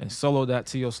and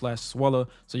solo.to/Swella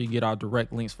so you get our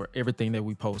direct links for everything that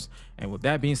we post. And with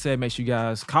that being said, make sure you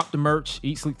guys cop the merch,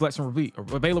 Eat, Sleep, Flex, and Repeat,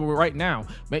 available right now.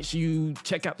 Make sure you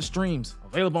check out the streams,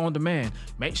 available on demand.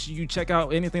 Make sure you check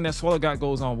out anything that Swella got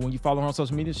goes on. When you follow her on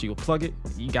social media, she will plug it.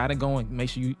 You got it going.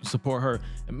 Make sure you support her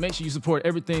and make sure you support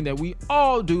everything that we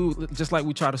all do, just like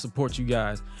we try to support you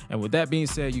guys. And with that being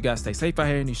said, you guys stay safe out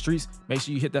here in these streets. Make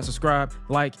sure you hit that subscribe,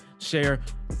 like, share,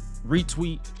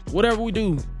 retweet, whatever we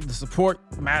do. The support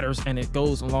matters and it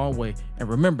goes a long way. And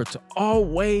remember to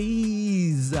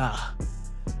always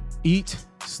eat,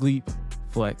 sleep,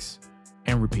 flex,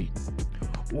 and repeat.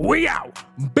 We out.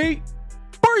 Be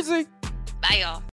Bursy. Bye, y'all.